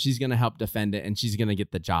palace, and she's going to help defend it, and she's going to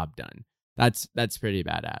get the job done. That's pretty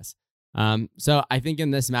badass. So I think in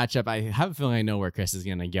this matchup, I have a feeling I know where Chris is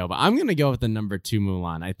going to go, but I'm going to go with the number 2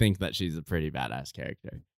 Mulan. I think that she's a pretty badass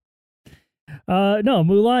character. No,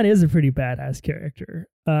 Mulan is a pretty badass character.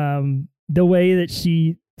 The way that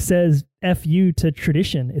she says "F you" to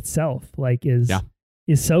tradition itself, like, is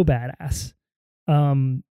so badass.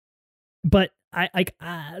 But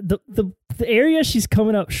the area she's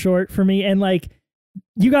coming up short for me, and like,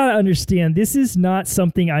 you gotta understand, this is not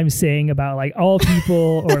something I'm saying about like all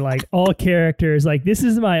people or like all characters. Like, this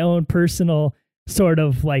is my own personal sort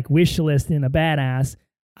of like wish list in a badass.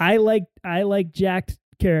 I like jacked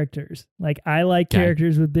characters. Like, I like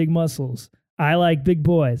characters with big muscles. I like big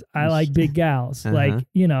boys. I like big gals. Like,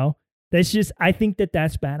 you know, that's just, I think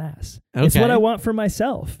that's badass. Okay. It's what I want for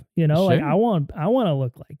myself. You know, like, I want to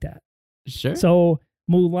look like that. Sure. So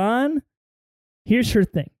Mulan, here's her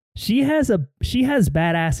thing. She has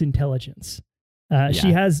badass intelligence.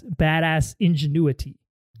 She has badass ingenuity.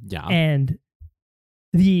 Yeah. And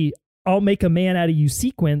the "I'll make a man out of you"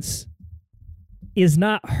 sequence is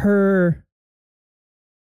not her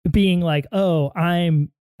being like, oh,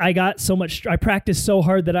 I got so much, I practiced so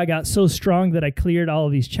hard that I got so strong that I cleared all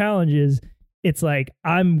of these challenges. It's like,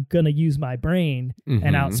 I'm going to use my brain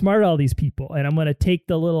and outsmart all these people. And I'm going to take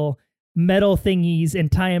the little metal thingies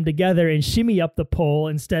and tie them together and shimmy up the pole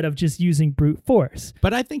instead of just using brute force.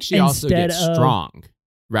 But I think she also gets strong,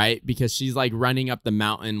 right? Because she's like running up the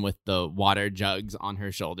mountain with the water jugs on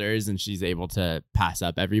her shoulders, and she's able to pass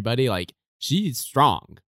up everybody. Like, she's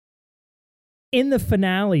strong. In the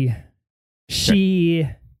finale, she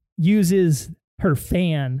uses her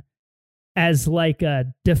fan as like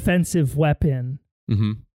a defensive weapon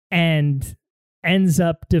and ends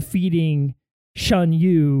up defeating Shan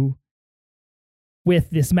Yu with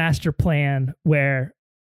this master plan where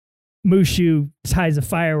Mushu ties a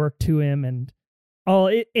firework to him, and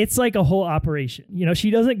it's like a whole operation. You know, she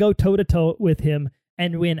doesn't go toe to toe with him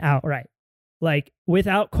and win outright. Like,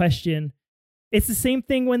 without question. It's the same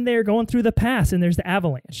thing when they're going through the pass and there's the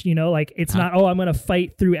avalanche, you know, like, it's not, I'm going to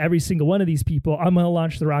fight through every single one of these people. I'm going to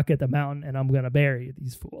launch the rocket at the mountain and I'm going to bury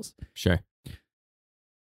these fools. Sure.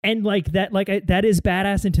 And like that, that is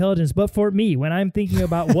badass intelligence. But for me, when I'm thinking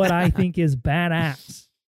about what I think is badass,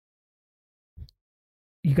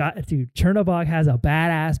 dude, Chernobog has a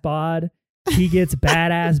badass bod. He gets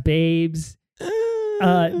badass babes.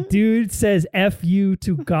 Dude says "F you"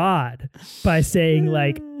 to God by saying,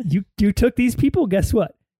 like, you took these people. Guess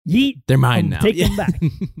what? Yeet. They're mine now. Take them back.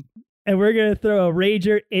 And we're going to throw a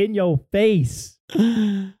rager in your face.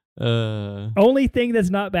 Only thing that's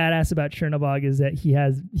not badass about Chernobog is that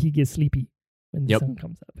he gets sleepy when the sun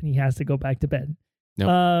comes up and he has to go back to bed.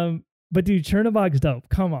 Yep. But dude, Chernobog's dope.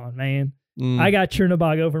 Come on, man. I got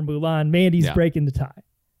Chernobog over Mulan. Mandy's breaking the tie.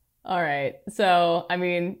 All right. So, I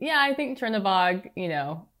mean, yeah, I think Chernobog,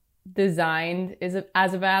 designed as a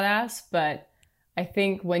badass, but I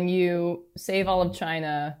think when you save all of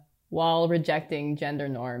China while rejecting gender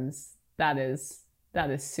norms, that is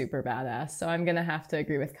super badass. So I'm going to have to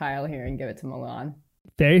agree with Kyle here and give it to Mulan.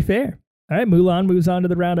 Very fair. All right, Mulan moves on to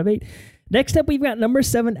the round of 8. Next up, we've got number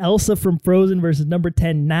 7, Elsa from Frozen versus number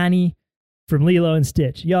 10, Nani from Lilo and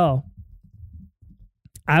Stitch. Y'all,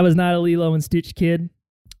 I was not a Lilo and Stitch kid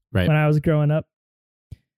when I was growing up.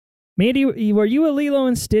 Mandy, were you a Lilo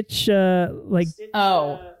and Stitch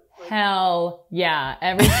Hell yeah.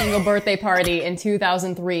 Every single birthday party in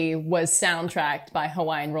 2003 was soundtracked by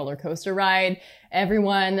Hawaiian Roller Coaster Ride.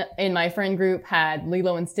 Everyone in my friend group had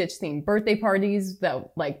Lilo and Stitch themed birthday parties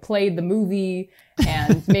that played the movie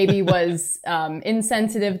and maybe was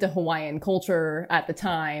insensitive to Hawaiian culture at the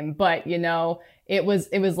time. But, it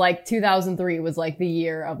was like 2003 was like the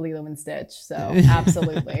year of Lilo and Stitch. So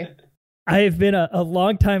absolutely. I've been a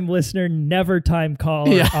long-time listener, never time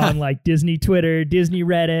caller on Disney Twitter, Disney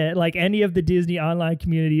Reddit, any of the Disney online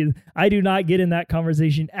communities. I do not get in that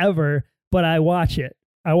conversation ever, but I watch it.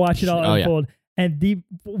 I watch it all unfold. Yeah. And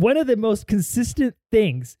one of the most consistent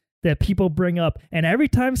things that people bring up, and every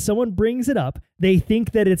time someone brings it up, they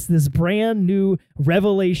think that it's this brand new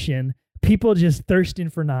revelation. People just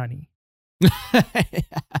thirsting for Nani.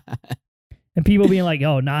 And people being like,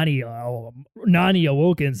 "Oh, Nani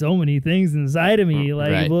awoken so many things inside of me."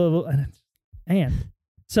 Blah, blah. Man.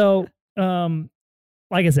 So,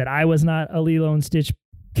 like I said, I was not a Lilo and Stitch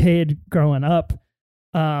kid growing up.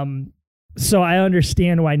 So I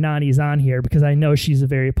understand why Nani's on here because I know she's a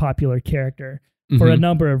very popular character for a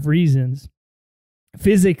number of reasons.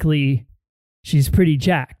 Physically, she's pretty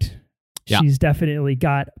jacked. Yeah. She's definitely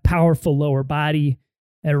got a powerful lower body,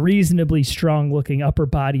 a reasonably strong looking upper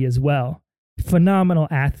body as well. Phenomenal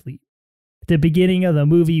athlete. At the beginning of the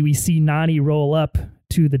movie, we see Nani roll up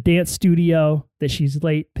to the dance studio that she's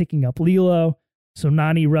late picking up Lilo. So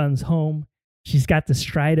Nani runs home. She's got the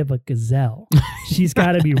stride of a gazelle. She's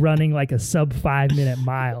got to be running like a sub 5-minute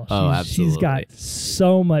mile. Absolutely. She's got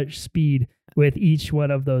so much speed with each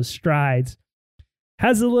one of those strides.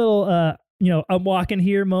 Has a little, I'm walking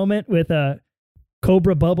here moment with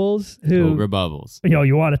Cobra Bubbles, you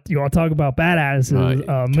want to talk about badasses.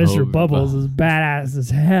 Mr. Bubbles is badass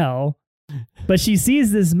as hell, but she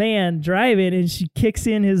sees this man driving and she kicks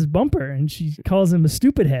in his bumper and she calls him a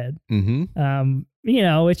stupid head.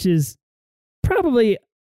 Which is probably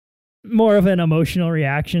more of an emotional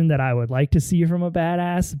reaction that I would like to see from a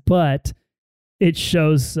badass, but it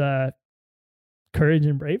shows courage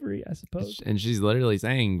and bravery, I suppose. And she's literally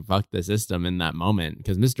saying, fuck the system in that moment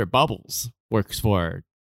because Mr. Bubbles works for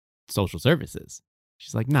social services.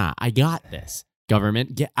 She's like, nah, I got this.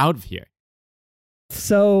 Government, get out of here.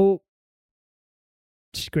 So,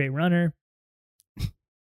 she's a great runner.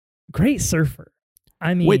 Great surfer.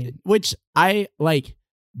 I mean... Which I like,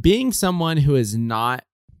 being someone who is not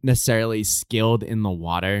necessarily skilled in the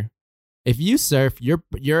water, if you surf, you're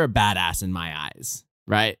a badass in my eyes.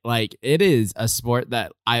 Right? It is a sport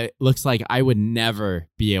that looks like I would never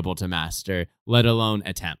be able to master, let alone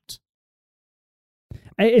attempt.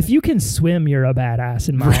 If you can swim, you're a badass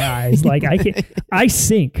in my eyes. I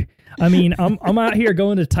sink. I mean, I'm out here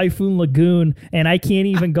going to Typhoon Lagoon and I can't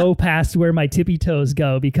even go past where my tippy toes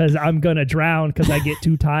go because I'm going to drown because I get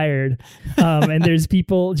too tired. And there's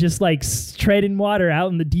people just treading water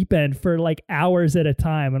out in the deep end for hours at a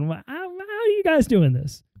time. And I'm like, how are you guys doing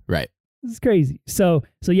this? Right. This is crazy. So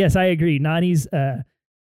yes, I agree. Nani's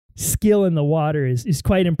skill in the water is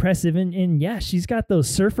quite impressive, and yeah, she's got those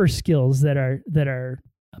surfer skills that are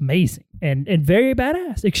amazing and very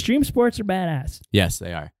badass. Extreme sports are badass. Yes,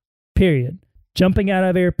 they are. Period. Jumping out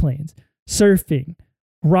of airplanes, surfing,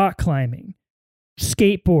 rock climbing,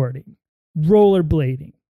 skateboarding,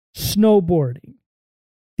 rollerblading, snowboarding.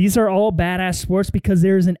 These are all badass sports because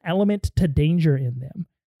there's an element to danger in them.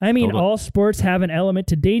 I mean, all sports have an element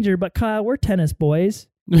to danger, but Kyle, we're tennis boys.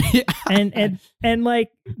 and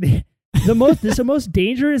the most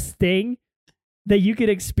dangerous thing that you could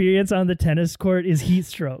experience on the tennis court is heat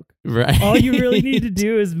stroke. Right. All you really need to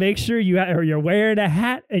do is make sure you're wearing a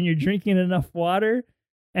hat and you're drinking enough water.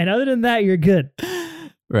 And other than that, you're good.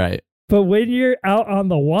 Right. But when you're out on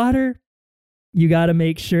the water, you got to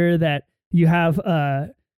make sure that you have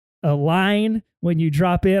a line when you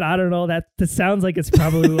drop in. I don't know. That sounds like it's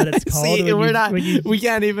probably what it's called. See, we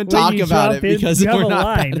can't even talk about it because you have we're a not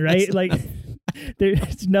line, right? Like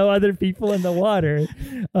there's no other people in the water.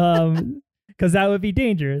 Because that would be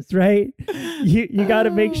dangerous, right? You got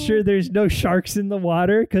to make sure there's no sharks in the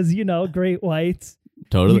water because, great whites.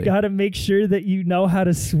 Totally. You got to make sure that you know how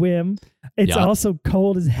to swim. It's also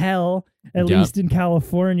cold as hell, at least in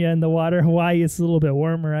California in the water. Hawaii, it's a little bit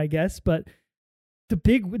warmer, I guess. But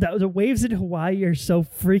the waves in Hawaii are so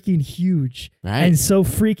freaking huge and so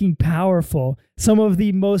freaking powerful. Some of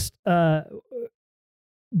the most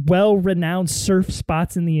well-renowned surf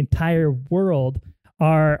spots in the entire world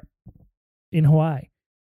are in Hawaii.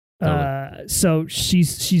 So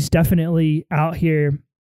she's definitely out here,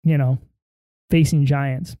 facing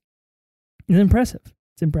giants. It's impressive.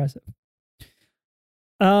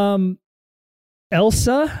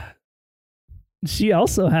 Elsa, she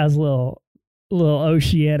also has a little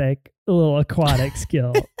oceanic, a little aquatic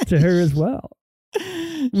skill to her as well.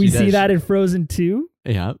 We see that in Frozen 2.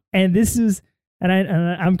 Yeah. And this is, and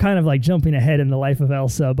I'm kind of like jumping ahead in the life of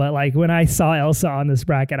Elsa, but like when I saw Elsa on this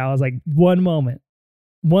bracket, I was like, one moment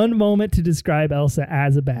to describe Elsa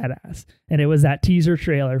as a badass. And it was that teaser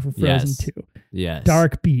trailer for Frozen 2. Yes.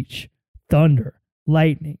 Dark beach, thunder,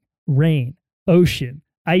 lightning, rain, ocean,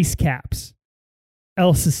 ice caps.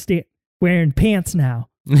 Elsa wearing pants now,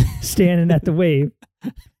 standing at the wave.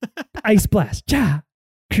 Ice blast,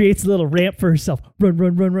 creates a little ramp for herself.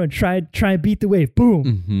 Run. Try and beat the wave. Boom.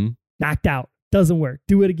 Mm-hmm. Knocked out. Doesn't work.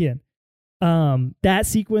 Do it again. That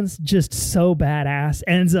sequence just so badass.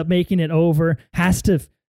 Ends up making it over. Has to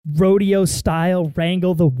rodeo style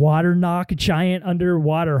wrangle the water knock giant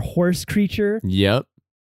underwater horse creature. Yep.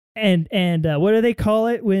 And what do they call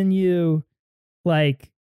it when you break?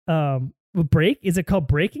 Is it called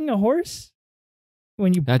breaking a horse?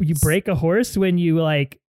 When you break a horse, when you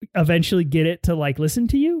eventually get it to listen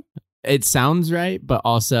to you? It sounds right, but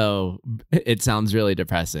also it sounds really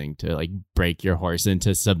depressing to break your horse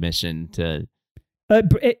into submission to.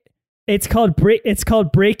 It's called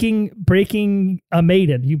breaking a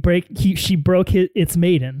maiden. She broke its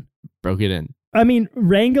maiden. Broke it in. I mean,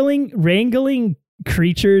 wrangling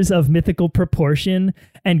creatures of mythical proportion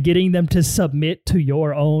and getting them to submit to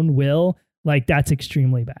your own will, that's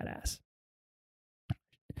extremely badass.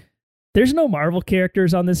 There's no Marvel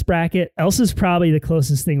characters on this bracket. Elsa's probably the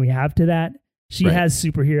closest thing we have to that. She has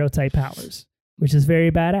superhero type powers, which is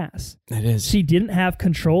very badass. It is. She didn't have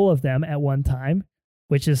control of them at one time,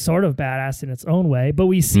 which is sort of badass in its own way, but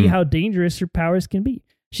we see how dangerous her powers can be.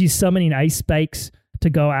 She's summoning ice spikes to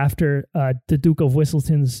go after the Duke of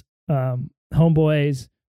Whistleton's homeboys.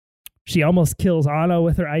 She almost kills Anna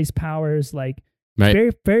with her ice powers.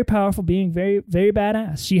 Very, very powerful being, very, very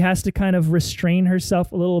badass. She has to kind of restrain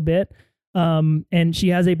herself a little bit, and she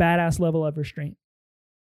has a badass level of restraint.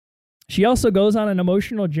 She also goes on an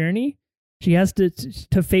emotional journey. She has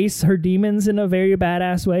to face her demons in a very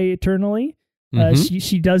badass way eternally.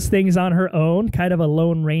 She does things on her own, kind of a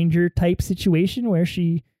Lone Ranger type situation where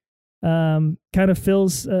she kind of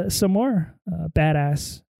fills some more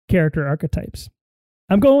badass character archetypes.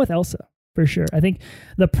 I'm going with Elsa for sure. I think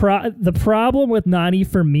the problem with Nani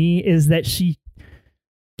for me is that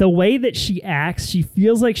the way that she acts, she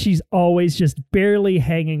feels like she's always just barely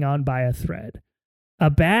hanging on by a thread. A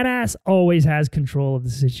badass always has control of the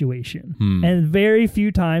situation. And very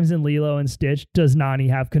few times in Lilo and Stitch does Nani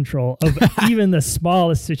have control of even the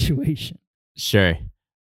smallest situation. Sure.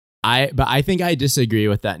 But I think I disagree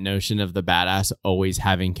with that notion of the badass always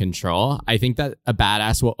having control. I think that a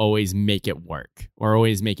badass will always make it work or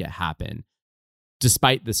always make it happen,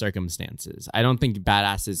 despite the circumstances. I don't think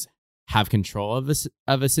badasses have control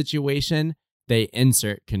of a situation. They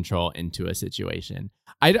insert control into a situation.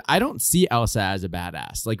 I don't see Elsa as a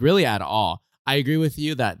badass, really at all. I agree with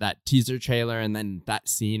you that teaser trailer and then that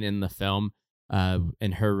scene in the film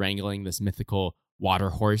and her wrangling this mythical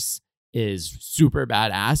water horse is super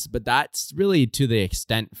badass, but that's really to the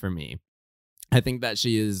extent for me. I think that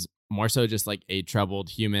she is more so just a troubled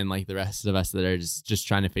human like the rest of us that are just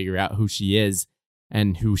trying to figure out who she is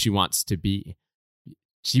and who she wants to be.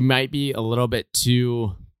 She might be a little bit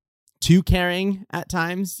too caring at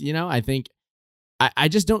times, I think I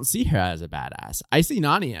just don't see her as a badass. I see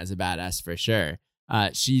Nani as a badass for sure.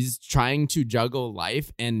 She's trying to juggle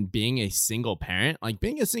life and being a single parent.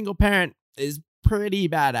 Being a single parent is pretty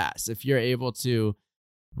badass if you're able to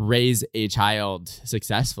raise a child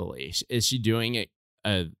successfully. Is she doing it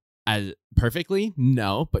as perfectly?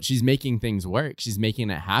 No, but she's making things work. She's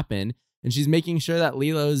making it happen, and she's making sure that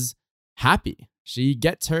Lilo's happy. She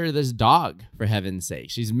gets her this dog, for heaven's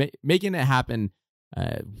sake. She's making it happen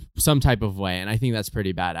some type of way. And I think that's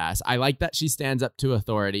pretty badass. I like that she stands up to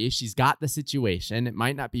authority. She's got the situation. It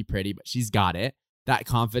might not be pretty, but she's got it. That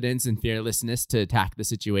confidence and fearlessness to attack the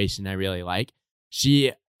situation, I really like.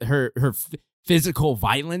 Her physical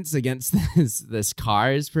violence against this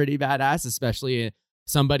car is pretty badass, especially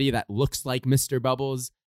somebody that looks like Mr.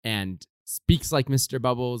 Bubbles and speaks like Mr.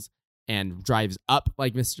 Bubbles and drives up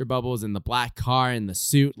like Mr. Bubbles in the black car and the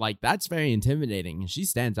suit. Like, that's very intimidating. And she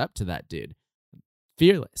stands up to that dude.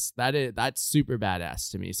 Fearless. That's super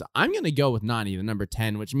badass to me. So I'm going to go with Nani, the number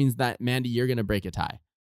 10, which means that, Mandy, you're going to break a tie.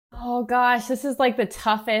 Oh gosh, this is like the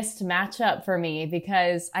toughest matchup for me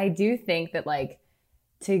because I do think that like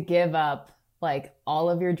to give up like all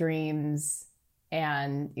of your dreams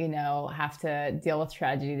and, you know, have to deal with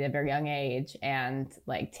tragedy at a very young age and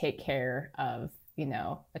like take care of, you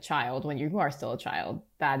know, a child when you are still a child,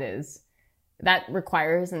 that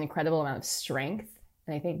requires an incredible amount of strength.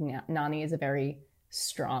 And I think Nani is a very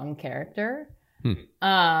strong character.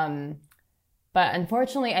 But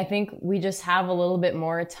unfortunately, I think we just have a little bit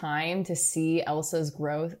more time to see Elsa's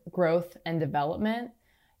growth and development.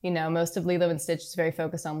 You know, most of Lilo and Stitch is very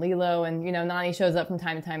focused on Lilo, and, you know, Nani shows up from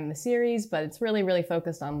time to time in the series, but it's really, really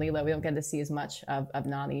focused on Lilo. We don't get to see as much of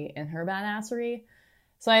Nani in her badassery.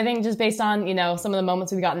 So I think just based on, you know, some of the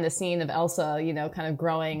moments we got in the scene of Elsa, you know, kind of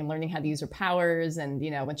growing and learning how to use her powers, and, you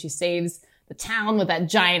know, when she saves the town with that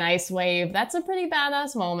giant ice wave, that's a pretty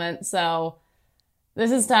badass moment. So this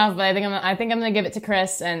is tough, but I think I'm gonna give it to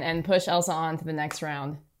Chris and push Elsa on to the next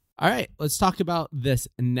round. All right, let's talk about this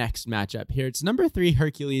next matchup here. It's number 3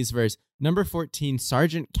 Hercules versus number 14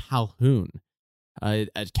 Sergeant Calhoun, a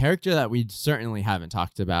character that we certainly haven't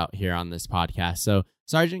talked about here on this podcast. So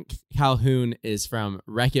Sergeant Calhoun is from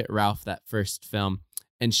Wreck-It Ralph, that first film,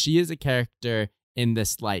 and she is a character in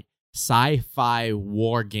this like sci-fi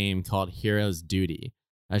war game called Hero's Duty.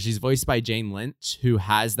 She's voiced by Jane Lynch, who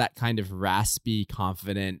has that kind of raspy,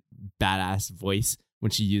 confident, badass voice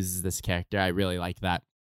when she uses this character. I really like that.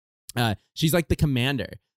 She's like the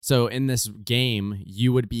commander. So in this game,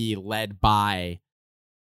 you would be led by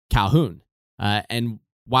Calhoun. And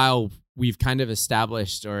while we've kind of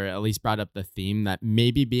established, or at least brought up the theme that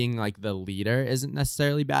maybe being like the leader isn't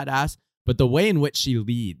necessarily badass, but the way in which she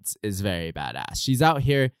leads is very badass. She's out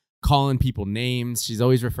here calling people names. She's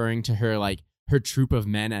always referring to her troop of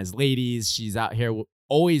men as ladies. She's out here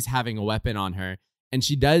always having a weapon on her. And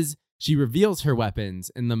she reveals her weapons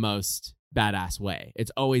in the most badass way.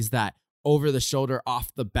 It's always that over the shoulder,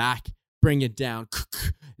 off the back, bring it down.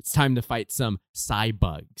 It's time to fight some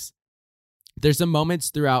cybugs. There's some moments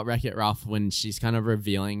throughout Wreck-It Ralph when she's kind of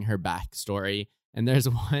revealing her backstory. And there's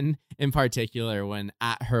one in particular when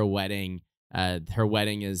at her wedding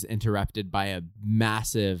is interrupted by a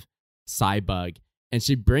massive cybug. And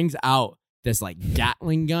she brings out this like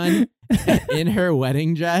Gatling gun in her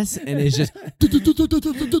wedding dress and is just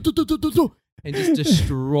and just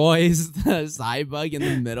destroys the cybug in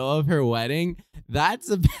the middle of her wedding. That's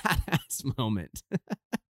a badass moment.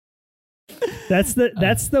 That's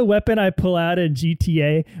the weapon I pull out in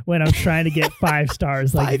GTA when I'm trying to get 5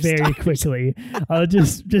 stars very quickly. I'll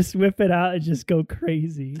just whip it out and just go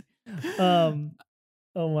crazy. Oh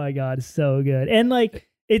my God, so good. And like,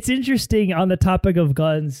 it's interesting on the topic of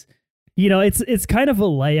guns. You know, it's kind of a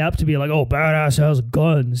layup to be like, oh, badass has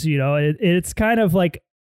guns. You know, it's kind of like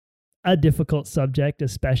a difficult subject,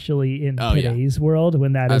 especially in today's world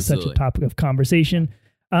when that is such a topic of conversation.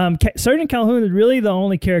 Sergeant Calhoun is really the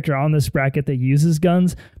only character on this bracket that uses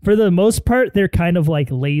guns. For the most part, they're kind of like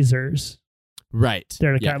lasers. Right.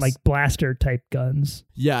 They're kind of like blaster type guns.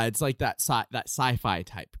 Yeah, it's like that sci-fi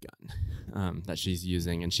type gun that she's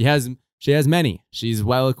using, and she has many. She's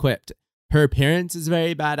well equipped. Her appearance is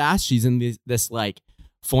very badass. She's in this like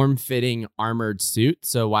form-fitting armored suit.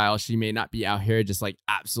 So while she may not be out here just like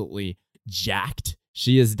absolutely jacked,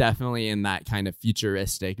 she is definitely in that kind of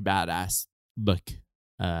futuristic badass look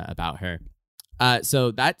about her.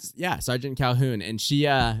 So that's Sergeant Calhoun, and she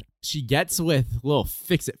gets with little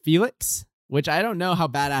Fix-It Felix, which I don't know how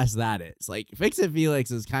badass that is. Like, Fix-It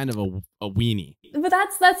Felix is kind of a weenie. But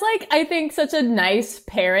that's like, I think, such a nice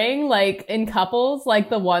pairing, like in couples, like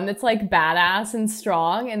the one that's like badass and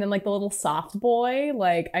strong, and then like the little soft boy.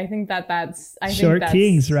 Like, I think that's Short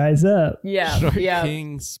Kings rise up. Yeah. Short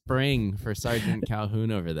King spring for Sergeant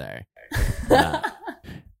Calhoun over there.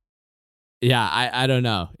 Yeah, I don't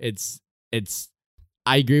know. It's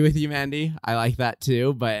I agree with you, Mandy. I like that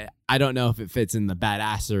too, but I don't know if it fits in the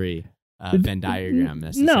badassery Venn diagram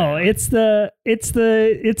necessarily. No, it's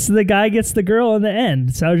the guy gets the girl in the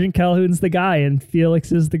end. Sergeant Calhoun's the guy and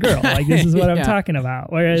Felix is the girl. Like, this is what I'm talking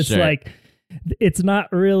about. Whereas like, it's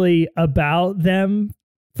not really about them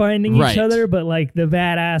finding Right. each other, but like the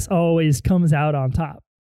badass always comes out on top.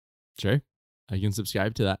 Sure. I can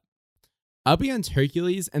subscribe to that. Up against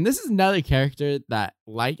Hercules, and this is another character that,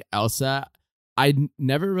 like Elsa, I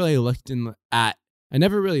never really looked at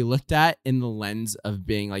in the lens of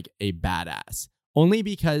being like a badass. Only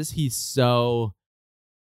because he's so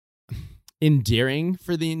endearing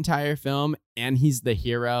for the entire film, and he's the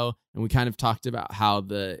hero. And we kind of talked about how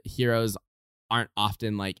the heroes aren't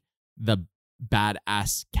often like the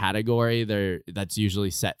badass category. That's usually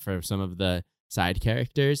set for some of the side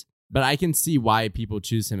characters. But I can see why people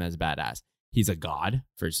choose him as badass. He's a god,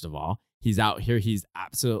 first of all. He's out here. He's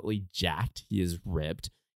absolutely jacked. He is ripped.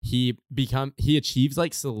 He achieves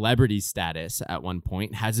like celebrity status at one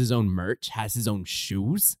point, has his own merch, has his own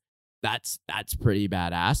shoes. That's pretty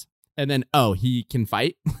badass. And then, he can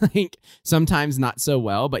fight. Like sometimes not so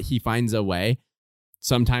well, but he finds a way.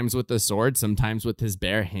 Sometimes with the sword, sometimes with his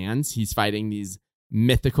bare hands. He's fighting these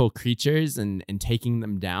mythical creatures and taking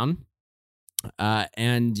them down.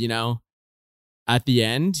 And you know, at the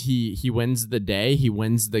end, he wins the day. He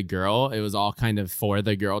wins the girl. It was all kind of for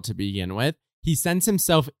the girl to begin with. He sends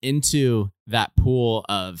himself into that pool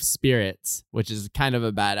of spirits, which is kind of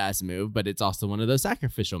a badass move, but it's also one of those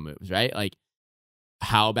sacrificial moves, right? Like,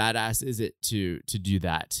 how badass is it to do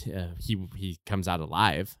that? He comes out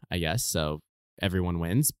alive, I guess, so everyone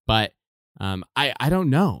wins. But I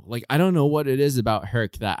don't know. Like, I don't know what it is about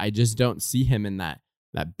Herc that I just don't see him in that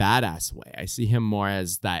badass way. I see him more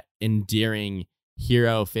as that endearing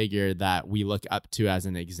hero figure that we look up to as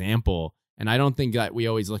an example. And I don't think that we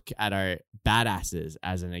always look at our badasses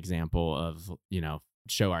as an example of, you know,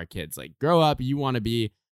 show our kids like, grow up, you want to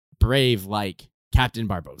be brave like Captain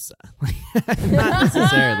Barbossa. Not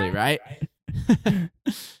necessarily, right?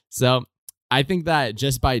 So I think that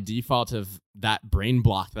just by default of that brain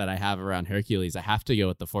block that I have around Hercules, I have to go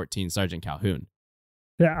with the 14 Sergeant Calhoun.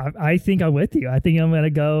 Yeah, I think I'm with you. I think I'm going to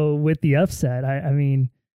go with the upset. I mean,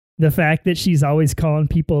 the fact that she's always calling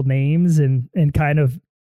people names and kind of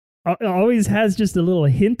always has just a little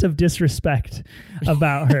hint of disrespect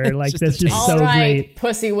about her. Like, that's just all so right, great.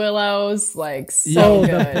 Pussy Willows, like, so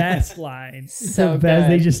good. The best line. So the best.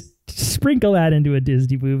 good. They just sprinkle that into a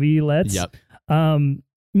Disney movie. Yep.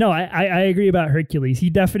 No, I agree about Hercules.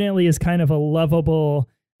 He definitely is kind of a lovable,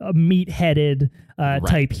 meat-headed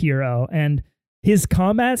type hero. And his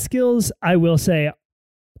combat skills, I will say,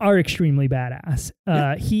 are extremely badass.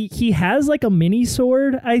 He has like a mini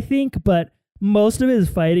sword, I think, but most of his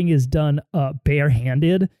fighting is done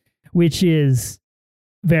barehanded, which is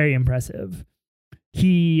very impressive.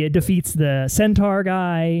 He defeats the centaur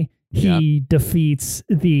guy. He defeats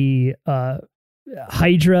the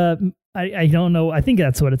Hydra. I don't know. I think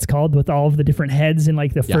that's what it's called, with all of the different heads in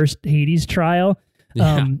like the first Hades trial,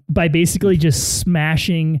 by basically just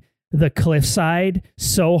smashing the cliffside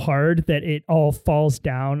so hard that it all falls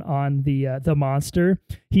down on the monster.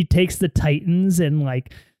 He takes the Titans and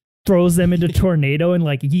like throws them into tornado and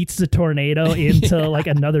like yeets the tornado into like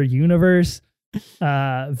another universe.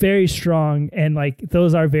 Very strong, and like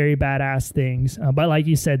those are very badass things. But like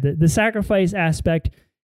you said, the sacrifice aspect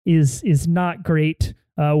is not great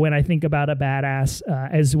when I think about a badass,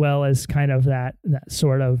 as well as kind of that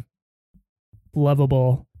sort of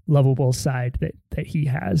lovable side that he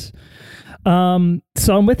has.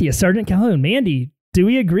 So I'm with you, Sergeant Calhoun. Mandy, do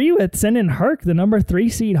we agree with sending Herc the number 3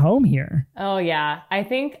 seed home here? Oh, yeah. I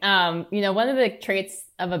think, one of the traits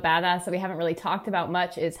of a badass that we haven't really talked about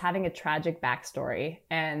much is having a tragic backstory.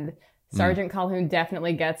 And Sergeant Calhoun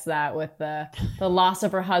definitely gets that with the loss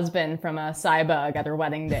of her husband from a cybug at her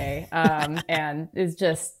wedding day. And is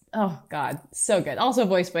just, oh, God, so good. Also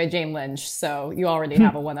voiced by Jane Lynch. So you already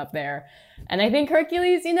have a one up there. And I think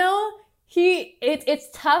Hercules, it's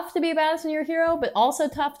tough to be a badass when you're a hero, but also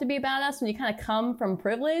tough to be a badass when you kind of come from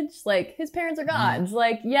privilege. Like, his parents are gods.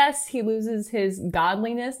 Like, yes, he loses his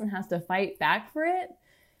godliness and has to fight back for it.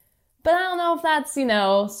 But I don't know if that's,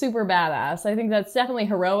 super badass. I think that's definitely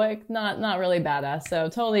heroic, not really badass. So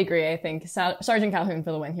totally agree. I think Sergeant Calhoun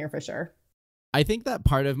for the win here for sure. I think that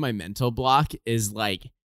part of my mental block is like,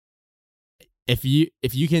 if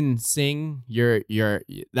you can sing,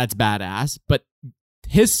 that's badass, but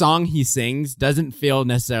his song he sings doesn't feel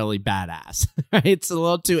necessarily badass. Right? It's a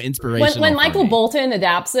little too inspirational. When Michael Bolton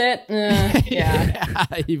adapts it, yeah.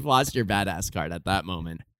 You've lost your badass card at that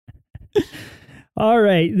moment. All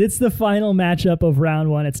right, it's the final matchup of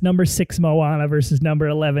round 1. It's number 6 Moana versus number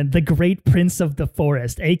 11, the Great Prince of the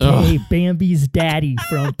Forest, aka Bambi's daddy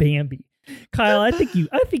from Bambi. Kyle, I think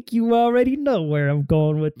you already know where I'm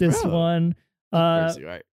going with this one.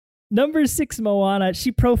 Right. Number 6 Moana,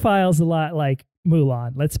 she profiles a lot like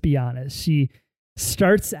Mulan, let's be honest. She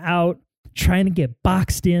starts out trying to get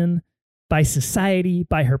boxed in by society,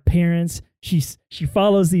 by her parents. She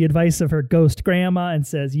follows the advice of her ghost grandma and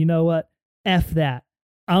says, you know what? F that.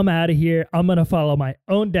 I'm out of here. I'm going to follow my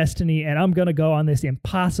own destiny, and I'm going to go on this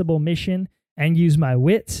impossible mission and use my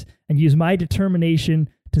wits and use my determination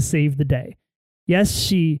to save the day. Yes,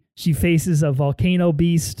 she faces a volcano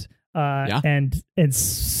beast and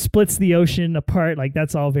splits the ocean apart. Like,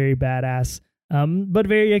 that's all very badass, but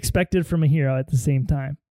very expected from a hero at the same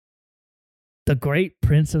time. The great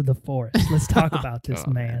Prince of the Forest. Let's talk about this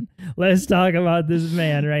man. Let's talk about this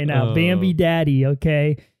man right now. Bambi Daddy,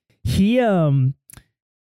 okay? He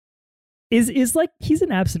is like, he's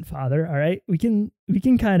an absent father, all right? We can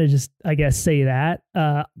kind of just, I guess, say that.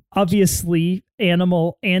 Obviously,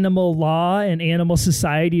 animal law and animal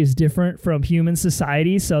society is different from human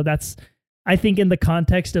society, so that's, I think, in the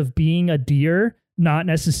context of being a deer, not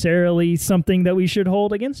necessarily something that we should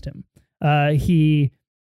hold against him. He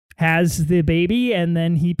has the baby, and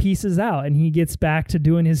then he pieces out, and he gets back to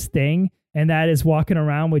doing his thing, and that is walking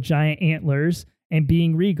around with giant antlers and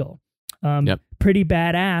being regal. Pretty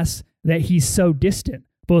badass that he's so distant,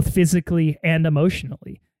 both physically and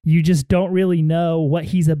emotionally. You just don't really know what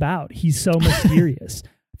he's about. He's so mysterious.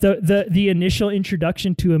 The initial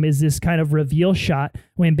introduction to him is this kind of reveal shot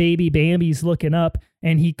when baby Bambi's looking up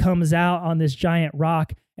and he comes out on this giant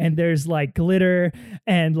rock, and there's like glitter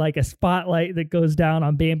and like a spotlight that goes down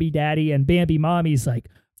on Bambi Daddy, and Bambi Mommy's like,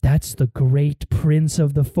 that's the great Prince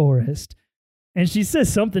of the Forest. And she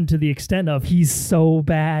says something to the extent of, he's so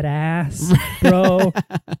badass, bro.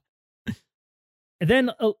 And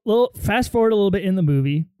then fast forward a little bit in the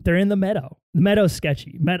movie, they're in the meadow. The meadow's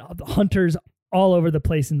sketchy. Hunters all over the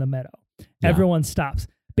place in the meadow. Yeah. Everyone stops.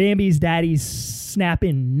 Bambi's daddy's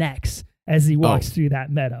snapping necks as he walks through that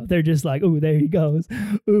meadow. They're just like, ooh, there he goes.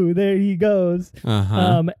 Ooh, there he goes.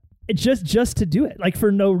 Just to do it, like,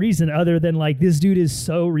 for no reason other than like, this dude is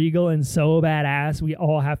so regal and so badass, we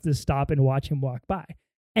all have to stop and watch him walk by.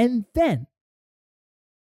 And then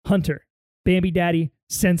Hunter, Bambi Daddy,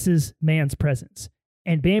 senses man's presence,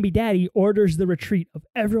 and Bambi Daddy orders the retreat of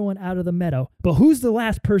everyone out of the meadow. But who's the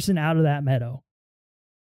last person out of that meadow?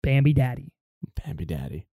 Bambi Daddy. Bambi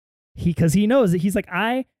Daddy. Because he knows that he's like,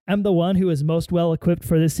 I am the one who is most well equipped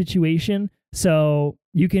for this situation, so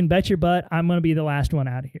you can bet your butt I'm going to be the last one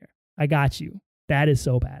out of here. I got you. That is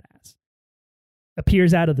so badass.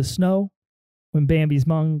 Appears out of the snow when Bambi's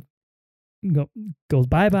mom goes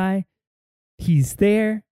bye-bye. He's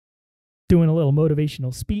there doing a little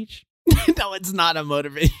motivational speech. No, it's not a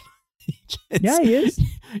motivation. Yeah, he is.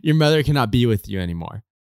 Your mother cannot be with you anymore.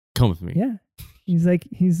 Come with me. Yeah. He's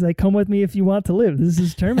like, come with me if you want to live. This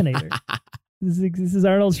is Terminator. This is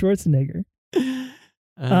Arnold Schwarzenegger.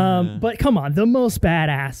 But come on, the most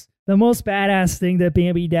badass thing that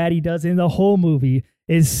Bambi Daddy does in the whole movie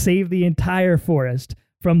is save the entire forest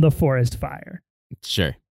from the forest fire.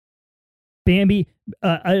 Sure. Bambi,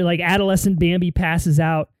 like adolescent Bambi passes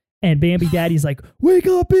out, and Bambi Daddy's like, wake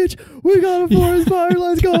up, bitch. We got a forest fire.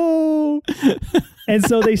 Let's go. And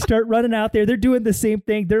so they start running out there. They're doing the same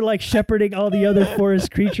thing. They're like shepherding all the other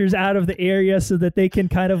forest creatures out of the area so that they can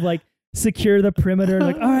kind of like secure the perimeter.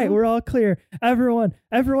 Like, all right, we're all clear. Everyone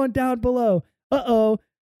down below. Uh-oh.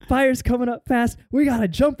 Fire's coming up fast. We got to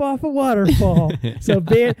jump off a waterfall. So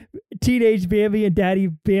teenage Bambi and Daddy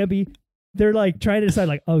Bambi, they're like trying to decide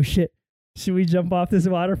like, oh shit, should we jump off this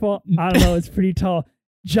waterfall? I don't know. It's pretty tall.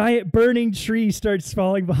 Giant burning tree starts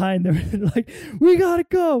falling behind them. They're like, we got to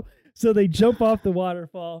go. So they jump off the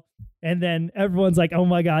waterfall, and then everyone's like, oh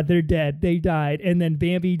my God, they're dead. They died. And then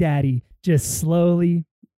Bambi Daddy just slowly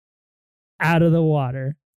out of the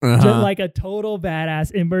water, just like a total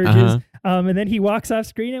badass, emerges. And then he walks off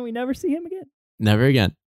screen, and we never see him again. Never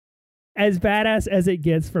again. As badass as it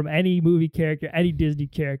gets from any movie character, any Disney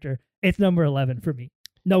character, it's number 11 for me.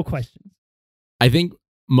 No questions. I think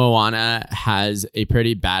Moana has a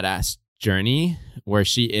pretty badass journey where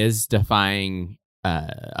she is defying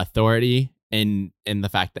authority in the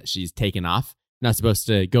fact that she's taken off, not supposed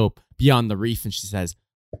to go beyond the reef, and she says,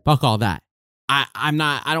 fuck all that.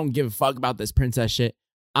 I don't give a fuck about this princess shit.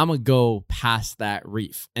 I'm gonna go past that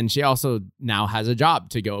reef. And she also now has a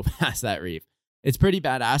job to go past that reef. It's pretty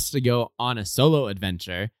badass to go on a solo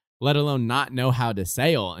adventure, let alone not know how to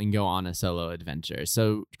sail and go on a solo adventure.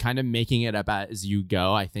 So kind of making it up as you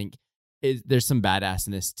go, I think there's some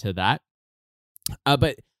badassness to that.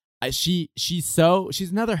 But she's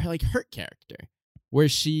another like hurt character where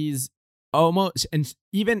she's almost, and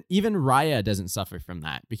even Raya doesn't suffer from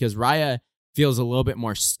that, because Raya feels a little bit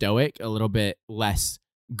more stoic, a little bit less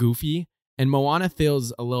goofy, and Moana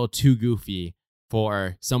feels a little too goofy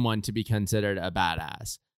for someone to be considered a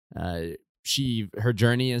badass. her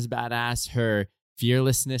journey is badass. Her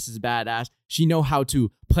fearlessness is badass. She know how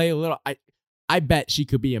to play a little. I bet she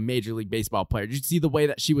could be a Major League Baseball player. Did you see the way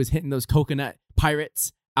that she was hitting those coconut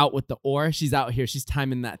pirates out with the oar? She's out here. She's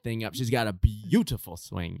timing that thing up. She's got a beautiful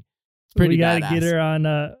swing. It's pretty badass. We got to get her on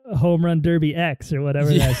a Home Run Derby X or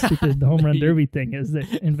whatever that stupid Home Run Derby thing is that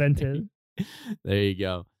invented. There you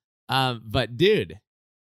go. But dude,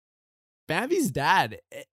 Bambi's dad,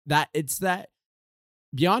 it's that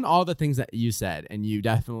beyond all the things that you said, and you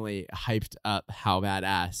definitely hyped up how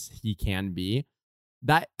badass he can be,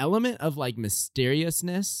 that element of like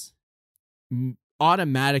mysteriousness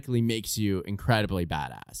automatically makes you incredibly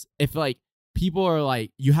badass. If like people are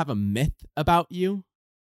like, you have a myth about you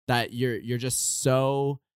that you're just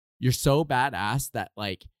so badass that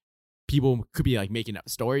like people could be like making up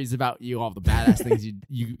stories about you, all the badass things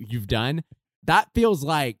you've done. That feels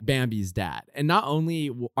like Bambi's dad. And not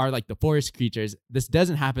only are like the forest creatures, this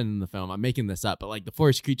doesn't happen in the film, I'm making this up, but like the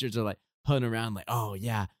forest creatures are like hunting around like, oh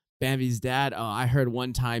yeah, Bambi's dad, oh, I heard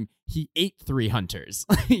one time he ate 3 hunters.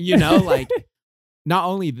 You know, like not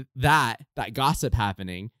only that gossip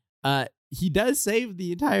happening, he does save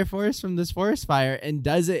the entire forest from this forest fire and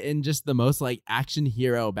does it in just the most like action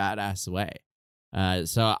hero badass way.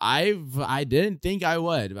 So I didn't think I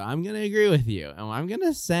would, but I'm going to agree with you. And I'm going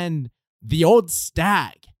to send the old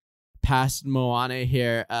stag past Moana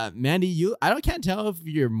here. Mandy, I can't tell if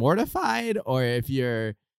you're mortified or if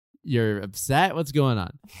you're upset. What's going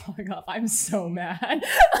on? Oh my god, I'm so mad.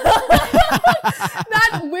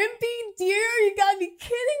 That wimpy deer, you gotta be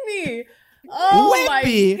kidding me. Oh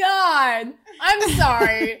Wimpy. My god.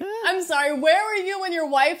 I'm sorry. Where were you when your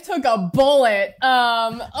wife took a bullet?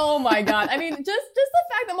 Oh my god. I mean, just the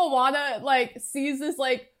fact that Moana like sees this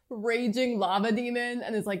like raging lava demon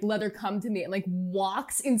and is like, let her come to me, and like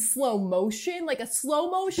walks in slow motion, like a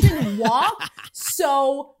slow motion walk.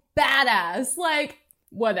 So badass. Like,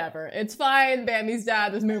 whatever. It's fine. Bambi's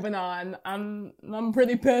dad is moving on. I'm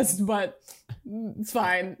pretty pissed, but it's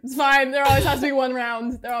fine. It's fine. There always has to be one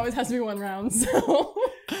round. So.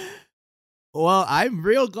 Well, I'm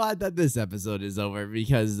real glad that this episode is over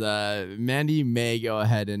because Mandy may go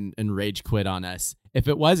ahead and rage quit on us if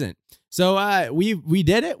it wasn't. So we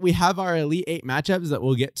did it. We have our Elite 8 matchups that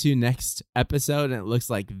we'll get to next episode, and it looks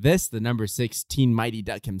like this. The number 16 Mighty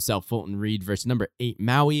Duck himself, Fulton Reed, versus number 8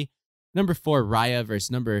 Maui. Number 4 Raya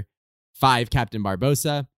versus number 5 Captain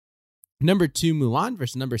Barbossa. Number 2 Mulan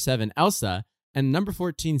versus number 7 Elsa. And number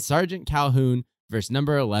 14 Sergeant Calhoun versus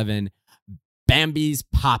number 11 Bambi's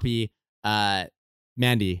Poppy.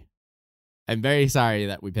 Mandy, I'm very sorry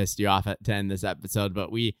that we pissed you off to end this episode,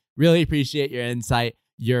 but we really appreciate your insight,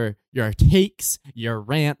 your takes, your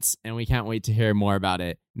rants, and we can't wait to hear more about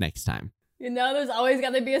it next time. You know, there's always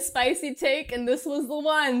got to be a spicy take, and this was the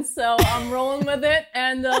one. So I'm rolling with it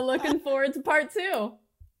and looking forward to part 2.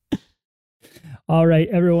 All right,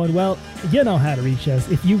 everyone. Well, you know how to reach us.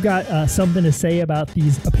 If you've got something to say about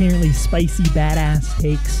these apparently spicy, badass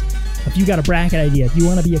takes, if you got a bracket idea, if you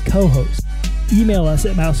want to be a co-host, email us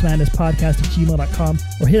at mousemadnesspodcast@gmail.com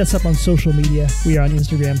or hit us up on social media. We are on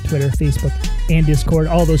Instagram, Twitter, Facebook, and Discord.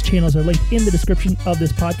 All those channels are linked in the description of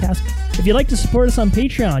this podcast. If you'd like to support us on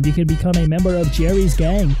Patreon, you can become a member of Jerry's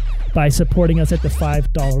Gang by supporting us at the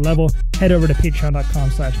 $5 level. Head over to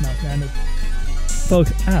patreon.com/mousemadness.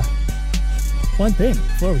 Folks, one thing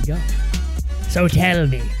before we go. So tell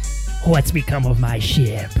me, what's become of my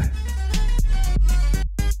ship?